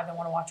 2185 and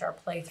want to watch our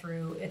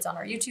playthrough, it's on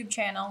our YouTube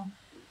channel,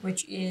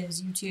 which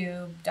is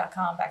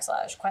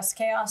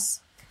youtube.com/questchaos.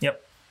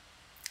 Yep.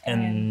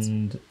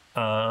 And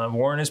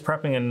Warren is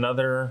prepping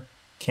another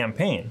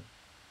campaign,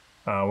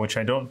 which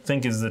I don't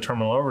think is the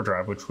Terminal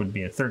Overdrive, which would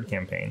be a third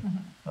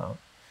campaign.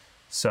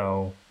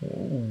 So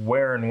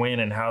where and when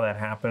and how that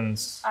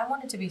happens. I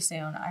want it to be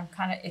soon. I'm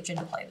kind of itching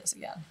to play this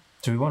again.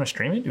 Do we want to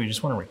stream it? Do we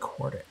just want to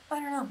record it? I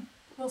don't know.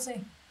 We'll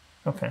see.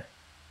 Okay.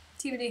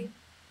 TBD.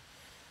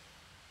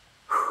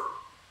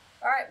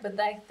 All right, but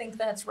I think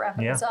that's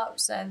wrapping us up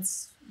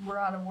since we're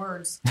out of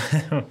words.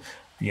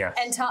 Yes.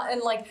 And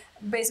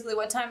basically,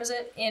 what time is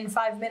it? In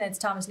 5 minutes,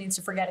 Thomas needs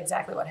to forget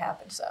exactly what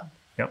happened. So.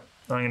 Yep.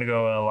 I'm going to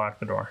go lock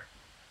the door.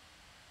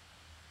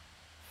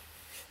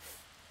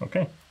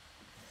 Okay.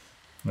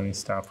 Let me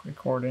stop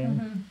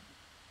recording.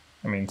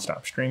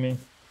 Stop streaming.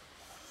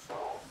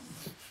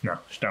 No,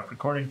 stop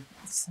recording.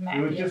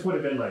 Smack just would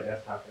have been my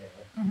desktop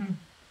anyway.